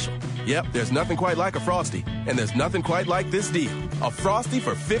special. Yep, there's nothing quite like a Frosty. And there's nothing quite like this deal. A Frosty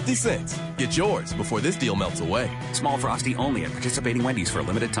for 50 cents. Get yours before this deal melts away. Small Frosty only at participating Wendy's for a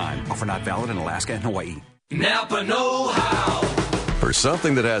limited time. Offer not valid in Alaska and Hawaii. Napa know-how. For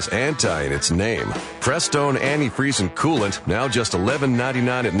something that has anti in its name, Prestone Antifreeze and Coolant, now just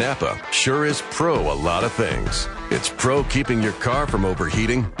 $11.99 at Napa, sure is pro a lot of things. It's pro keeping your car from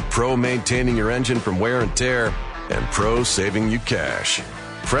overheating, pro maintaining your engine from wear and tear, and pro saving you cash.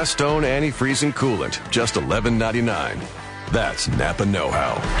 Prestone Antifreeze and Coolant, just $11.99. That's Napa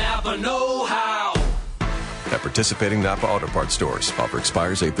know-how. Napa know-how. At participating Napa Auto Parts stores. Offer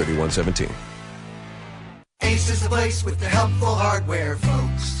expires 8/31/17. Ace is the place with the helpful hardware,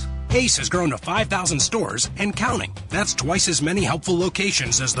 folks. Ace has grown to 5,000 stores and counting. That's twice as many helpful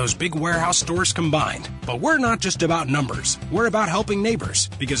locations as those big warehouse stores combined. But we're not just about numbers. We're about helping neighbors,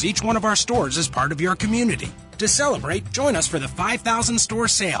 because each one of our stores is part of your community. To celebrate, join us for the 5,000 store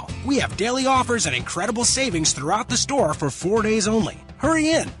sale. We have daily offers and incredible savings throughout the store for 4 days only. Hurry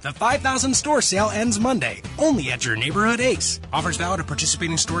in. The 5,000 store sale ends Monday, only at your neighborhood Ace. Offers valid at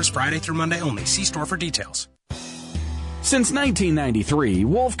participating stores Friday through Monday only. See store for details. Since 1993,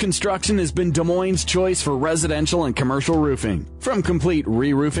 Wolf Construction has been Des Moines' choice for residential and commercial roofing. From complete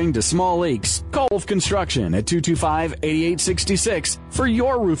re-roofing to small leaks, call Wolf Construction at 225-8866 for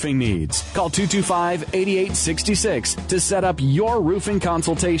your roofing needs. Call 225-8866 to set up your roofing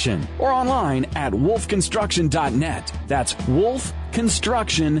consultation or online at wolfconstruction.net. That's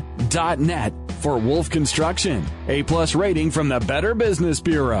wolfconstruction.net for Wolf Construction. A+ rating from the Better Business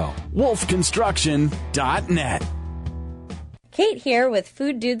Bureau. wolfconstruction.net. Kate here with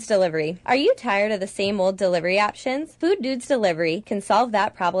Food Dudes Delivery. Are you tired of the same old delivery options? Food Dudes Delivery can solve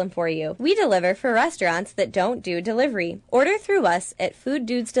that problem for you. We deliver for restaurants that don't do delivery. Order through us at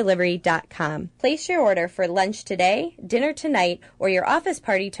fooddudesdelivery.com. Place your order for lunch today, dinner tonight, or your office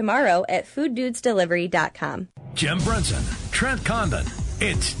party tomorrow at fooddudesdelivery.com. Jim Brunson, Trent Condon.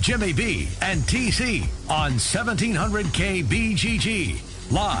 It's Jimmy B and TC on 1700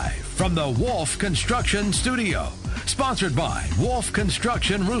 KBGG. Live from the Wolf Construction Studio. Sponsored by Wolf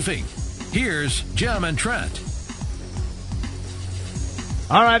Construction Roofing. Here's Jim and Trent.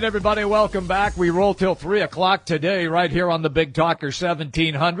 All right, everybody, welcome back. We roll till 3 o'clock today right here on the Big Talker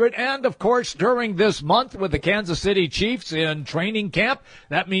 1700. And, of course, during this month with the Kansas City Chiefs in training camp,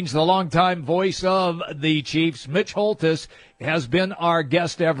 that means the longtime voice of the Chiefs, Mitch Holthus, has been our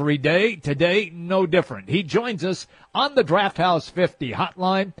guest every day. Today, no different. He joins us on the Draft House 50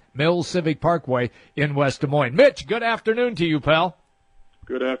 hotline, Mills Civic Parkway in West Des Moines. Mitch, good afternoon to you, pal.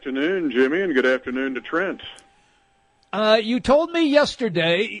 Good afternoon, Jimmy, and good afternoon to Trent. You told me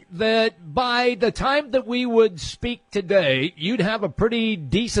yesterday that by the time that we would speak today, you'd have a pretty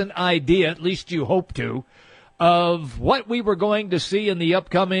decent idea, at least you hope to, of what we were going to see in the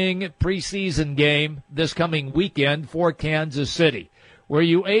upcoming preseason game this coming weekend for Kansas City. Were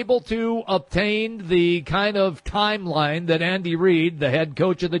you able to obtain the kind of timeline that Andy Reid, the head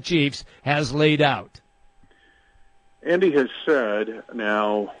coach of the Chiefs, has laid out? Andy has said,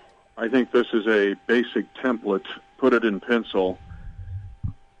 now, I think this is a basic template, put it in pencil,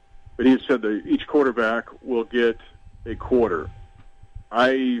 but he said that each quarterback will get a quarter.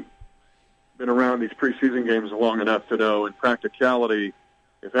 I've been around these preseason games long enough to know, in practicality,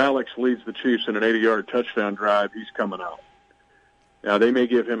 if Alex leads the Chiefs in an 80-yard touchdown drive, he's coming out. Now, they may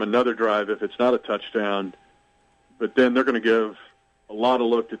give him another drive if it's not a touchdown, but then they're going to give a lot of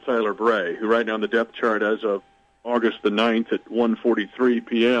look to Tyler Bray, who right now on the depth chart as of August the 9th at 1:43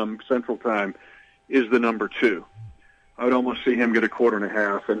 p.m. Central Time is the number 2. I would almost see him get a quarter and a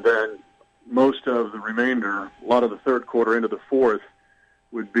half, and then most of the remainder, a lot of the third quarter into the fourth,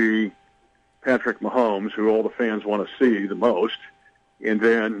 would be Patrick Mahomes, who all the fans want to see the most, and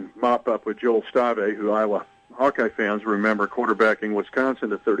then mop up with Joel Stave, who Iowa Hawkeye fans remember quarterbacking Wisconsin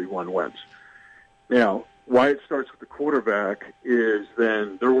to 31 wins. Now, why it starts with the quarterback is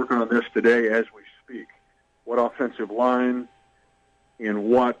then they're working on this today as we speak. What offensive line and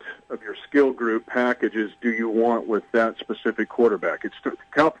what of your skill group packages do you want with that specific quarterback? It's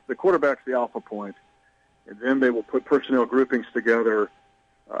the quarterback's the alpha point, and then they will put personnel groupings together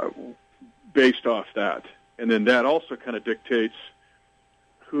based off that. And then that also kind of dictates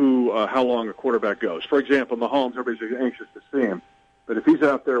how long a quarterback goes. For example, Mahomes, everybody's anxious to see him. But if he's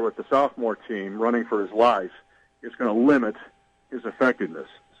out there with the sophomore team running for his life, it's going to limit his effectiveness.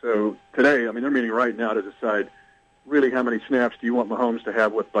 So today, I mean, they're meeting right now to decide really how many snaps do you want Mahomes to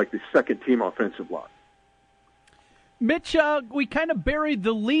have with, like, the second-team offensive line. Mitch, we kind of buried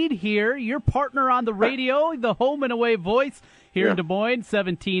the lead here. Your partner on the radio, the home and away voice here in Des Moines,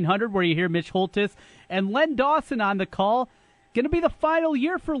 1700, where you hear Mitch Holtis and Len Dawson on the call. Going to be the final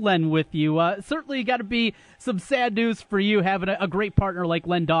year for Len with you. Certainly got to be some sad news for you having a great partner like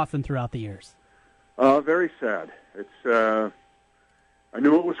Len Dawson throughout the years. Very sad. It's I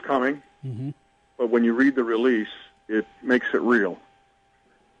knew it was coming, but when you read the release, it makes it real.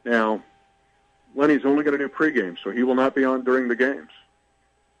 Now, Lenny's only going to do pregame, so he will not be on during the games.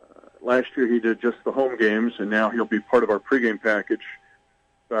 Last year he did just the home games, and now he'll be part of our pregame package,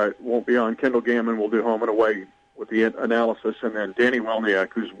 but won't be on. Kendall Gammon will do home and away with the analysis, and then Danny Welniak,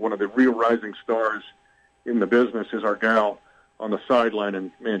 who's one of the real rising stars in the business, is our gal on the sideline,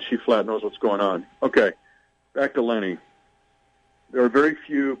 and, man, she flat knows what's going on. Okay, back to Lenny. There are very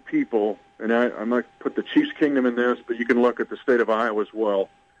few people, and I'm not put the Chiefs Kingdom in this, but you can look at the state of Iowa as well,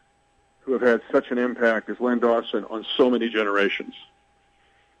 who have had such an impact as Len Dawson on so many generations.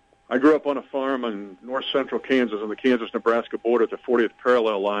 I grew up on a farm in north-central Kansas on the Kansas-Nebraska border at the 40th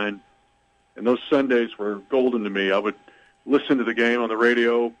parallel line, and those Sundays were golden to me. I would listen to the game on the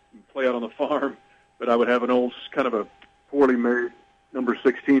radio, play out on the farm, but I would have an old, kind of a poorly made number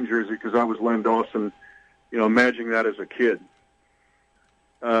 16 jersey because I was Len Dawson, imagining that as a kid.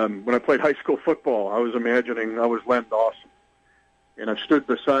 When I played high school football, I was imagining I was Len Dawson. And I've stood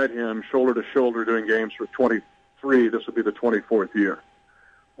beside him shoulder to shoulder doing games for 23. This will be the 24th year.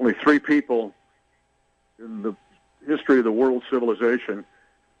 Only 3 people in the history of the world civilization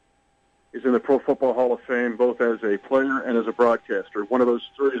is in the Pro Football Hall of Fame, both as a player and as a broadcaster. One of those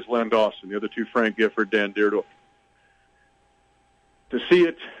 3 is Len Dawson. The other 2, Frank Gifford, Dan Dierdorf. To see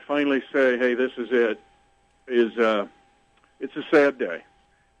it finally say, hey, this is it, is it's a sad day.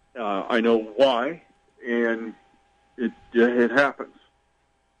 I know why, and it happens.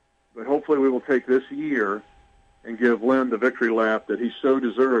 But hopefully we will take this year and give Len the victory lap that he so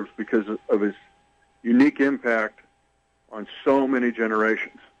deserves because of his unique impact on so many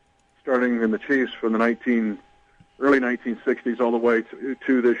generations, starting in the Chiefs from the early 1960s all the way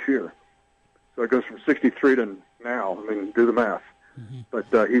to this year. So it goes from 63 to now. I mean, do the math. But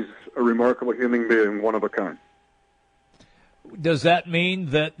he's a remarkable human being, one of a kind. Does that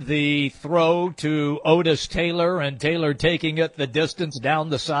mean that the throw to Otis Taylor and Taylor taking it the distance down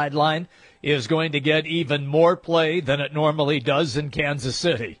the sideline is going to get even more play than it normally does in Kansas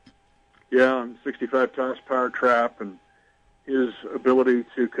City? Yeah, 65 times power trap and his ability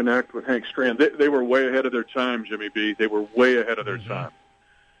to connect with Hank Strand. They were way ahead of their time, Jimmy B. They were way ahead of their time.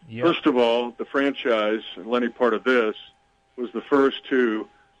 Yep. First of all, the franchise, and Lenny part of this, was the first to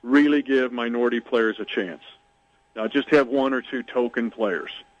really give minority players a chance. Now, just have 1 or 2 token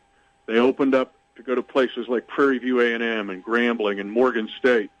players. They opened up to go to places like Prairie View A&M and Grambling and Morgan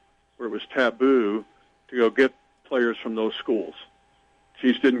State, where it was taboo to go get players from those schools.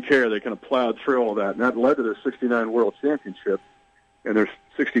 Chiefs didn't care. They kind of plowed through all that, and that led to their 69 World Championship and their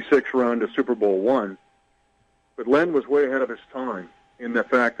 66 run to Super Bowl I. But Len was way ahead of his time in the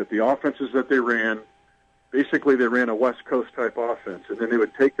fact that the offenses that they ran basically they ran a West Coast type offense, and then they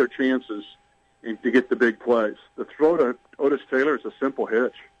would take their chances to get the big plays. The throw to Otis Taylor is a simple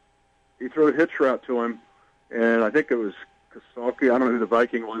hitch. He threw a hitch route to him, and I think it was Kasalki, I don't know who the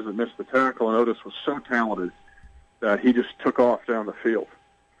Viking was that missed the tackle, and Otis was so talented that he just took off down the field.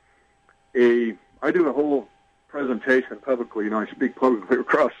 I do a whole presentation publicly. I speak publicly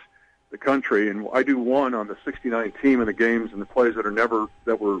across the country, and I do one on the '69 team and the games and the plays that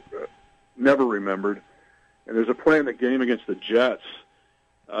were never remembered. And there's a play in the game against the Jets.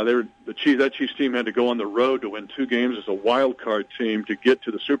 That Chiefs team had to go on the road to win 2 games as a wild card team to get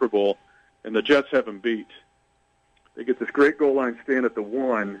to the Super Bowl, and the Jets have them beat. They get this great goal line stand at the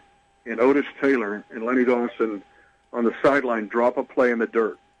 1, and Otis Taylor and Lenny Dawson on the sideline drop a play in the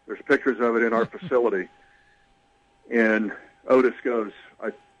dirt. There's pictures of it in our facility. And Otis goes,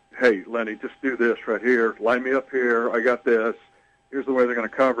 hey, Lenny, just do this right here. Line me up here. I got this. Here's the way they're going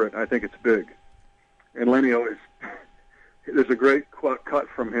to cover it. I think it's big. And Lenny always, there's a great cut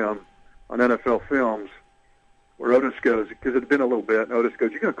from him on NFL Films where Otis goes, because it had been a little bit, and Otis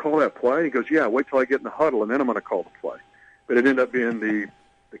goes, you going to call that play? He goes, yeah, wait till I get in the huddle, and then I'm going to call the play. But it ended up being the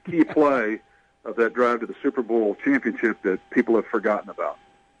key play of that drive to the Super Bowl championship that people have forgotten about.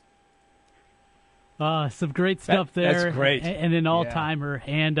 Some great stuff there. That's great. And an all-timer.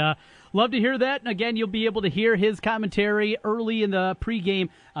 Yeah. And love to hear that. And, again, you'll be able to hear his commentary early in the pregame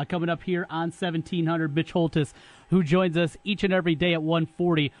coming up here on 1700. Mitch Holthus, who joins us each and every day at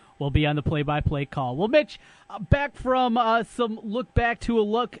 1:40, will be on the play-by-play call. Well, Mitch, back from some look back to a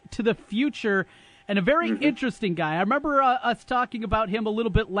look to the future, and a very interesting guy. I remember us talking about him a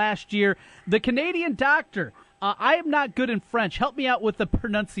little bit last year. The Canadian doctor. I am not good in French. Help me out with the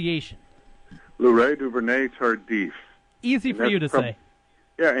pronunciation. Laurent Duvernay-Tardif. Easy for you to say.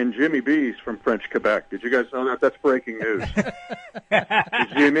 Yeah, and Jimmy B's from French Quebec. Did you guys know that? That's breaking news.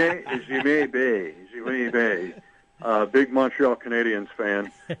 Jimmy B. Big Montreal Canadiens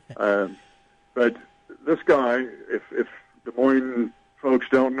fan. But this guy, if Des Moines folks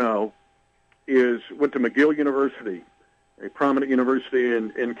don't know, went to McGill University, a prominent university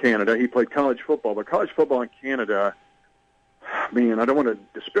in Canada. He played college football, but college football in Canada, I don't want to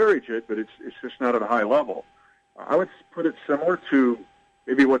disparage it, but it's just not at a high level. I would put it similar to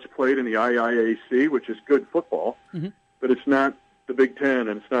maybe what's played in the IIAC, which is good football, but it's not the Big Ten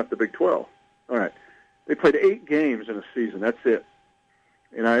and it's not the Big 12. All right. They played 8 games in a season. That's it.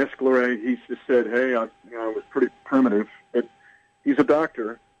 And I asked Laurent, he just said, hey, I was pretty primitive, but he's a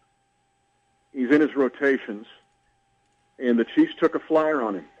doctor. He's in his rotations, and the Chiefs took a flyer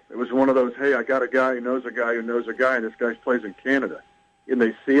on him. It was one of those, hey, I got a guy who knows a guy who knows a guy, and this guy plays in Canada. In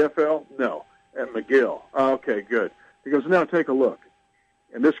the CFL? No. At McGill. Oh, okay, good. He goes, now take a look.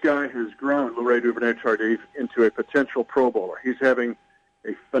 And this guy has grown, Laurent Duvernay-Tardif, into a potential Pro Bowler. He's having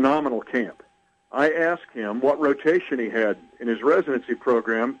a phenomenal camp. I asked him what rotation he had in his residency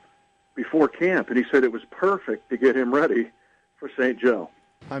program before camp, and he said it was perfect to get him ready for St. Joe.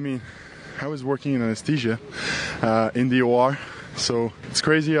 I was working in anesthesia in the OR, so it's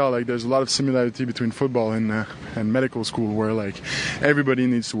crazy how there's a lot of similarity between football and medical school, where everybody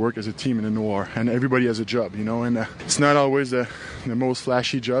needs to work as a team in an OR, and everybody has a job, and it's not always the most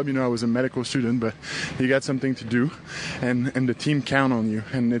flashy job. I was a medical student, but you got something to do, and the team count on you,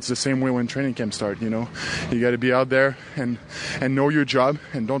 and it's the same way when training camp start. You got to be out there and know your job,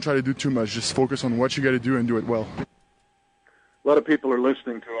 and don't try to do too much. Just focus on what you got to do and do it well. A lot of people are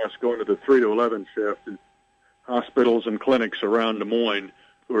listening to us going to the 3 to 11 shift in hospitals and clinics around Des Moines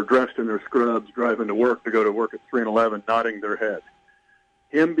who are dressed in their scrubs, driving to work to go to work at 3 and 11, nodding their head.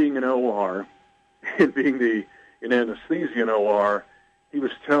 Him being an OR and being in anesthesia in OR, he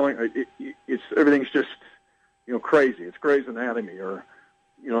was telling everything's just crazy. It's Grey's Anatomy or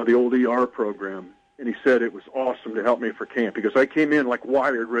the old ER program. And he said it was awesome to help me for camp because I came in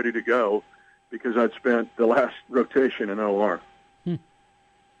wired, ready to go because I'd spent the last rotation in OR.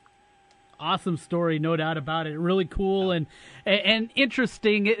 Awesome story, no doubt about it. Really cool and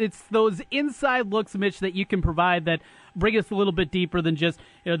interesting. It's those inside looks, Mitch, that you can provide that bring us a little bit deeper than just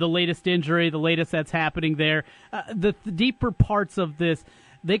the latest injury, the latest that's happening there. The deeper parts of this,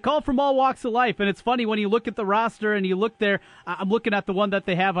 they call from all walks of life. And it's funny when you look at the roster and you look there. I'm looking at the one that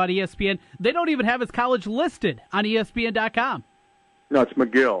they have on ESPN. They don't even have his college listed on ESPN.com. No, it's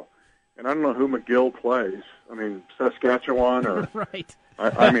McGill. And I don't know who McGill plays. Saskatchewan or right.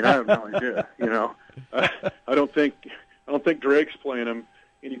 I have no idea. I don't think Drake's playing him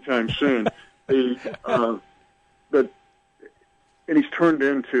anytime soon. But he's turned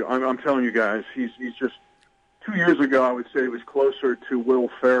into. I'm telling you guys, he's just 2 years ago. I would say he was closer to Will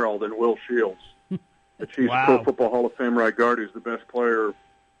Ferrell than Will Shields. The Chiefs Pro Football Hall of Fame right guard, who's the best player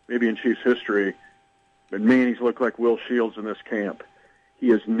maybe in Chiefs history. but man, he's looked like Will Shields in this camp.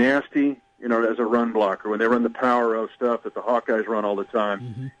 He is nasty, as a run blocker. When they run the power of stuff that the Hawkeyes run all the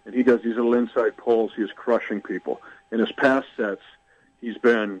time, and he does these little inside pulls, he is crushing people. In his past sets, he's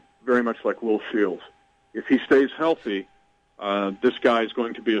been very much like Will Shields. If he stays healthy, this guy is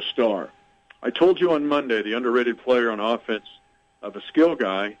going to be a star. I told you on Monday the underrated player on offense of a skill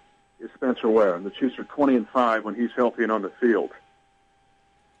guy is Spencer Ware, and the Chiefs are 20-5 when he's healthy and on the field.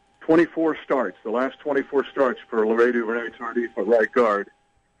 24 starts, the last 24 starts for Laredo Duvernay Tardif at right guard.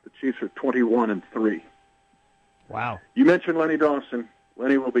 The Chiefs are 21-3. Wow. You mentioned Lenny Dawson.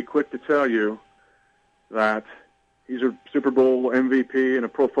 Lenny will be quick to tell you that he's a Super Bowl MVP and a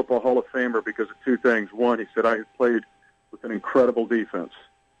Pro Football Hall of Famer because of two things. One, he said, I played with an incredible defense.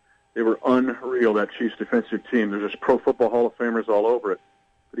 They were unreal, that Chiefs defensive team. There's just Pro Football Hall of Famers all over it.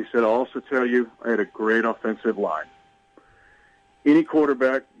 But he said, I'll also tell you, I had a great offensive line. Any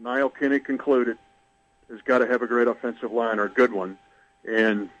quarterback, Niall Kinnick included, has got to have a great offensive line or a good one.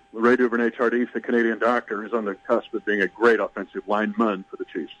 And Laredo Duvernay Tardif, the Canadian doctor, is on the cusp of being a great offensive lineman for the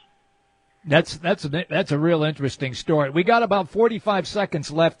Chiefs. That's a real interesting story. We got about 45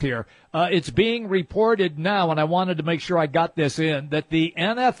 seconds left here. It's being reported now, and I wanted to make sure I got this in, that the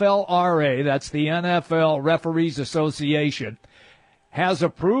NFLRA, that's the NFL Referees Association, has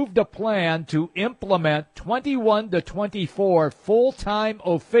approved a plan to implement 21 to 24 full-time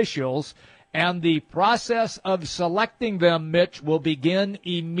officials, and the process of selecting them, Mitch, will begin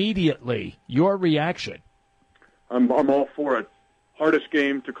immediately. Your reaction? I'm all for it. Hardest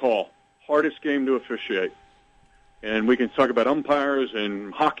game to call. Hardest game to officiate. And we can talk about umpires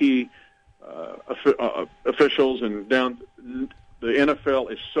and hockey officials and down. The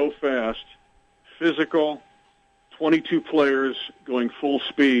NFL is so fast, physical, 22 players going full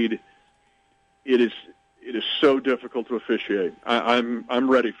speed. It is so difficult to officiate. I'm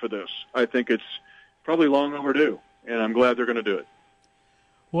ready for this. I think it's probably long overdue, and I'm glad they're going to do it.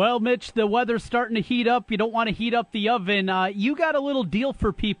 Well, Mitch, the weather's starting to heat up. You don't want to heat up the oven. You got a little deal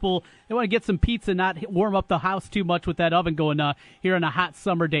for people. They want to get some pizza, not warm up the house too much with that oven going here on a hot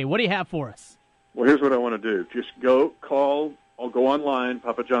summer day. What do you have for us? Well, here's what I want to do. Just call. I'll go online,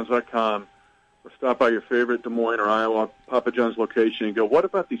 papajohns.com, or stop by your favorite Des Moines or Iowa Papa John's location and go, what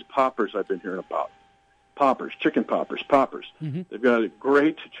about these poppers I've been hearing about? Poppers, chicken poppers. Mm-hmm. They've got a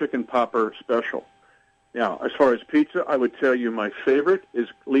great chicken popper special. Now, as far as pizza, I would tell you my favorite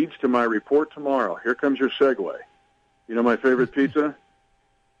leads to my report tomorrow. Here comes your segue. You know my favorite pizza?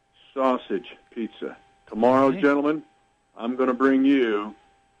 Sausage pizza. Tomorrow, gentlemen, I'm going to bring you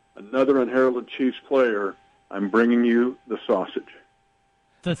another unheralded Chiefs player. I'm bringing you the sausage.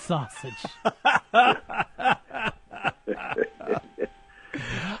 The sausage.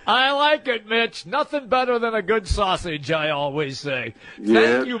 I like it, Mitch. Nothing better than a good sausage, I always say. Yeah,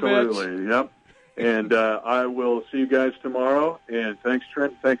 Thank you, absolutely. Mitch. Yep. And I will see you guys tomorrow. And thanks,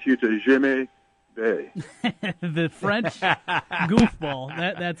 Trent. Thank you to Jimmy Bay. The French goofball.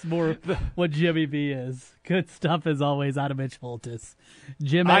 That's more what Jimmy B is. Good stuff, as always, out of Mitch Holtis.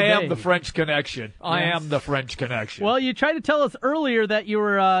 Jimmy I Bay. am the French connection. I am the French connection. Well, you tried to tell us earlier that you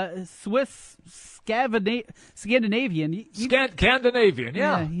were Swiss Scandinavian. Scandinavian,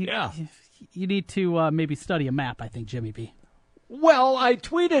 yeah. You need to maybe study a map, I think, Jimmy B. Well, I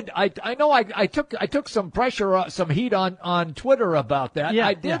tweeted. I know I took some pressure, some heat on Twitter about that. Yeah,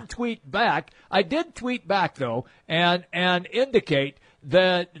 I did tweet back. I did tweet back though, and indicate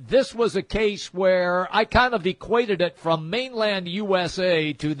that this was a case where I kind of equated it from mainland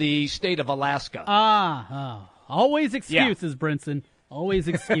USA to the state of Alaska. Always excuses, Brinson. Always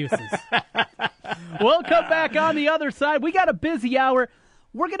excuses. We'll come back on the other side. We got a busy hour.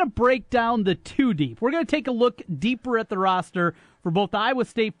 We're going to break down the two deep. We're going to take a look deeper at the roster for both Iowa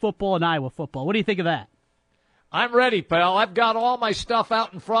State football and Iowa football. What do you think of that? I'm ready, pal. I've got all my stuff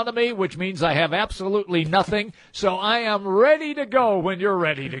out in front of me, which means I have absolutely nothing. So I am ready to go when you're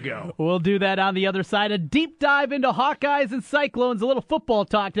ready to go. We'll do that on the other side. A deep dive into Hawkeyes and Cyclones. A little football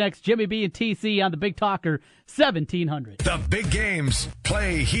talk next. Jimmy B and TC on the Big Talker 1700. The big games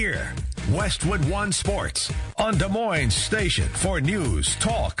play here. Westwood One Sports on Des Moines Station for news,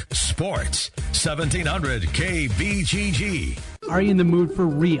 talk, sports. 1700 KBGG. Are you in the mood for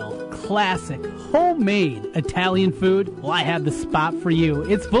real, classic, homemade Italian food? Well, I have the spot for you.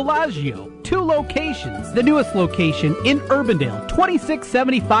 It's Villaggio. 2 locations. The newest location in Urbandale,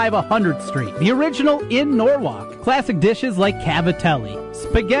 2675 100th Street. The original in Norwalk. Classic dishes like cavatelli,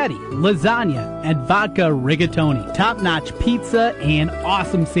 spaghetti, lasagna, and vodka rigatoni. Top-notch pizza and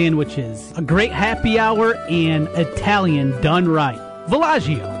awesome sandwiches. A great happy hour and Italian done right.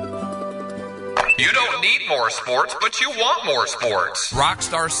 Villaggio. You don't need more sports, but you want more sports.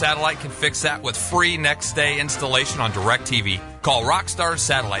 Rockstar Satellite can fix that with free next-day installation on DirecTV. Call Rockstar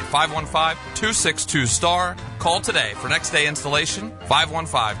Satellite, 515-262-STAR. Call today for next-day installation,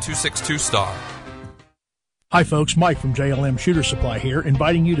 515-262-STAR. Hi folks, Mike from JLM Shooter Supply here,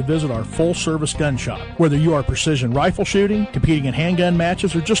 inviting you to visit our full-service gun shop. Whether you are precision rifle shooting, competing in handgun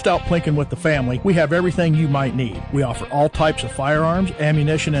matches, or just out plinking with the family, we have everything you might need. We offer all types of firearms,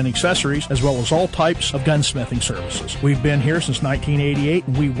 ammunition, and accessories, as well as all types of gunsmithing services. We've been here since 1988,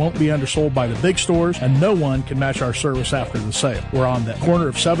 and we won't be undersold by the big stores, and no one can match our service after the sale. We're on the corner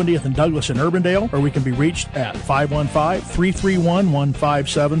of 70th and Douglas in Urbandale, or we can be reached at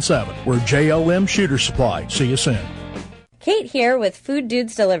 515-331-1577. We're JLM Shooter Supply. See you soon. Kate here with Food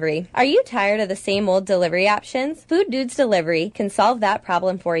Dudes Delivery. Are you tired of the same old delivery options? Food Dudes Delivery can solve that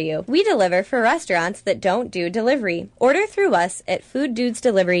problem for you. We deliver for restaurants that don't do delivery. Order through us at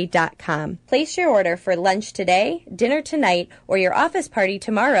fooddudesdelivery.com. Place your order for lunch today, dinner tonight, or your office party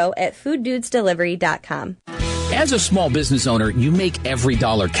tomorrow at fooddudesdelivery.com. As a small business owner, you make every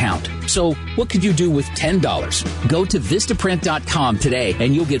dollar count. So what could you do with $10? Go to Vistaprint.com today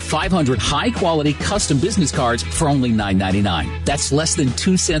and you'll get 500 high-quality custom business cards for only $9.99. That's less than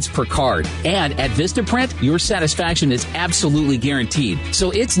 2 cents per card. And at Vistaprint, your satisfaction is absolutely guaranteed.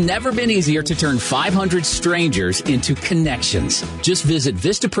 So it's never been easier to turn 500 strangers into connections. Just visit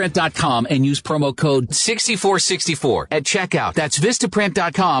Vistaprint.com and use promo code 6464 at checkout. That's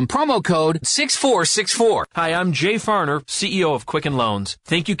Vistaprint.com, promo code 6464. Hi, I'm Jay Farner, CEO of Quicken Loans.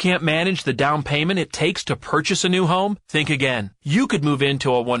 Think you can't manage the down payment it takes to purchase a new home? Think again. You could move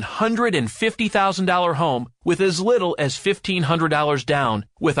into a $150,000 home with as little as $1,500 down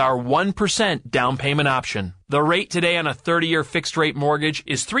with our 1% down payment option. The rate today on a 30-year fixed-rate mortgage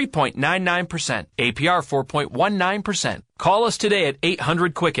is 3.99%, APR 4.19%. Call us today at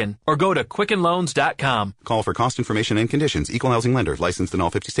 800-QUICKEN or go to QuickenLoans.com. Call for cost information and conditions. Equal housing lender. Licensed in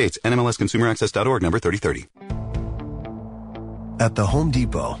all 50 states. NMLSConsumerAccess.org, number 3030. At the Home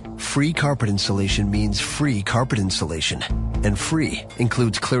Depot, free carpet installation means free carpet installation. And free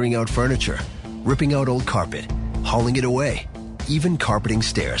includes clearing out furniture, ripping out old carpet, hauling it away, even carpeting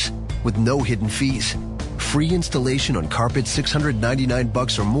stairs, with no hidden fees. Free installation on carpet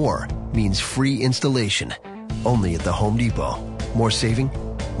 $699 or more means free installation. Only at the Home Depot. More saving,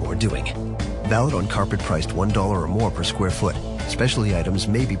 more doing. Valid on carpet priced $1 or more per square foot. Specialty items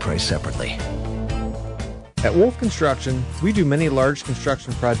may be priced separately. At Wolf Construction, we do many large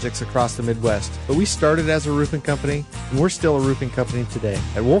construction projects across the Midwest, but we started as a roofing company, and we're still a roofing company today.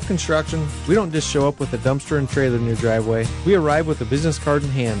 At Wolf Construction, we don't just show up with a dumpster and trailer in your driveway. We arrive with a business card in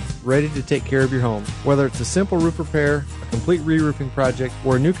hand, ready to take care of your home. Whether it's a simple roof repair, a complete re-roofing project,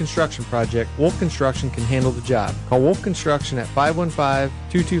 or a new construction project, Wolf Construction can handle the job. Call Wolf Construction at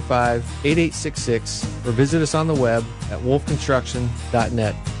 515-225-8866 or visit us on the web at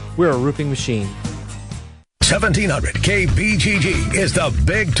wolfconstruction.net. We're a roofing machine. 1700 KBGG is the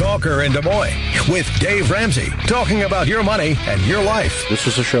big talker in Des Moines with Dave Ramsey talking about your money and your life. This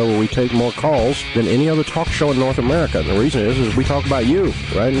is a show where we take more calls than any other talk show in North America. And the reason is we talk about you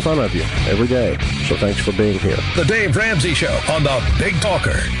right in front of you every day. So thanks for being here. The Dave Ramsey Show on the Big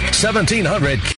Talker, 1700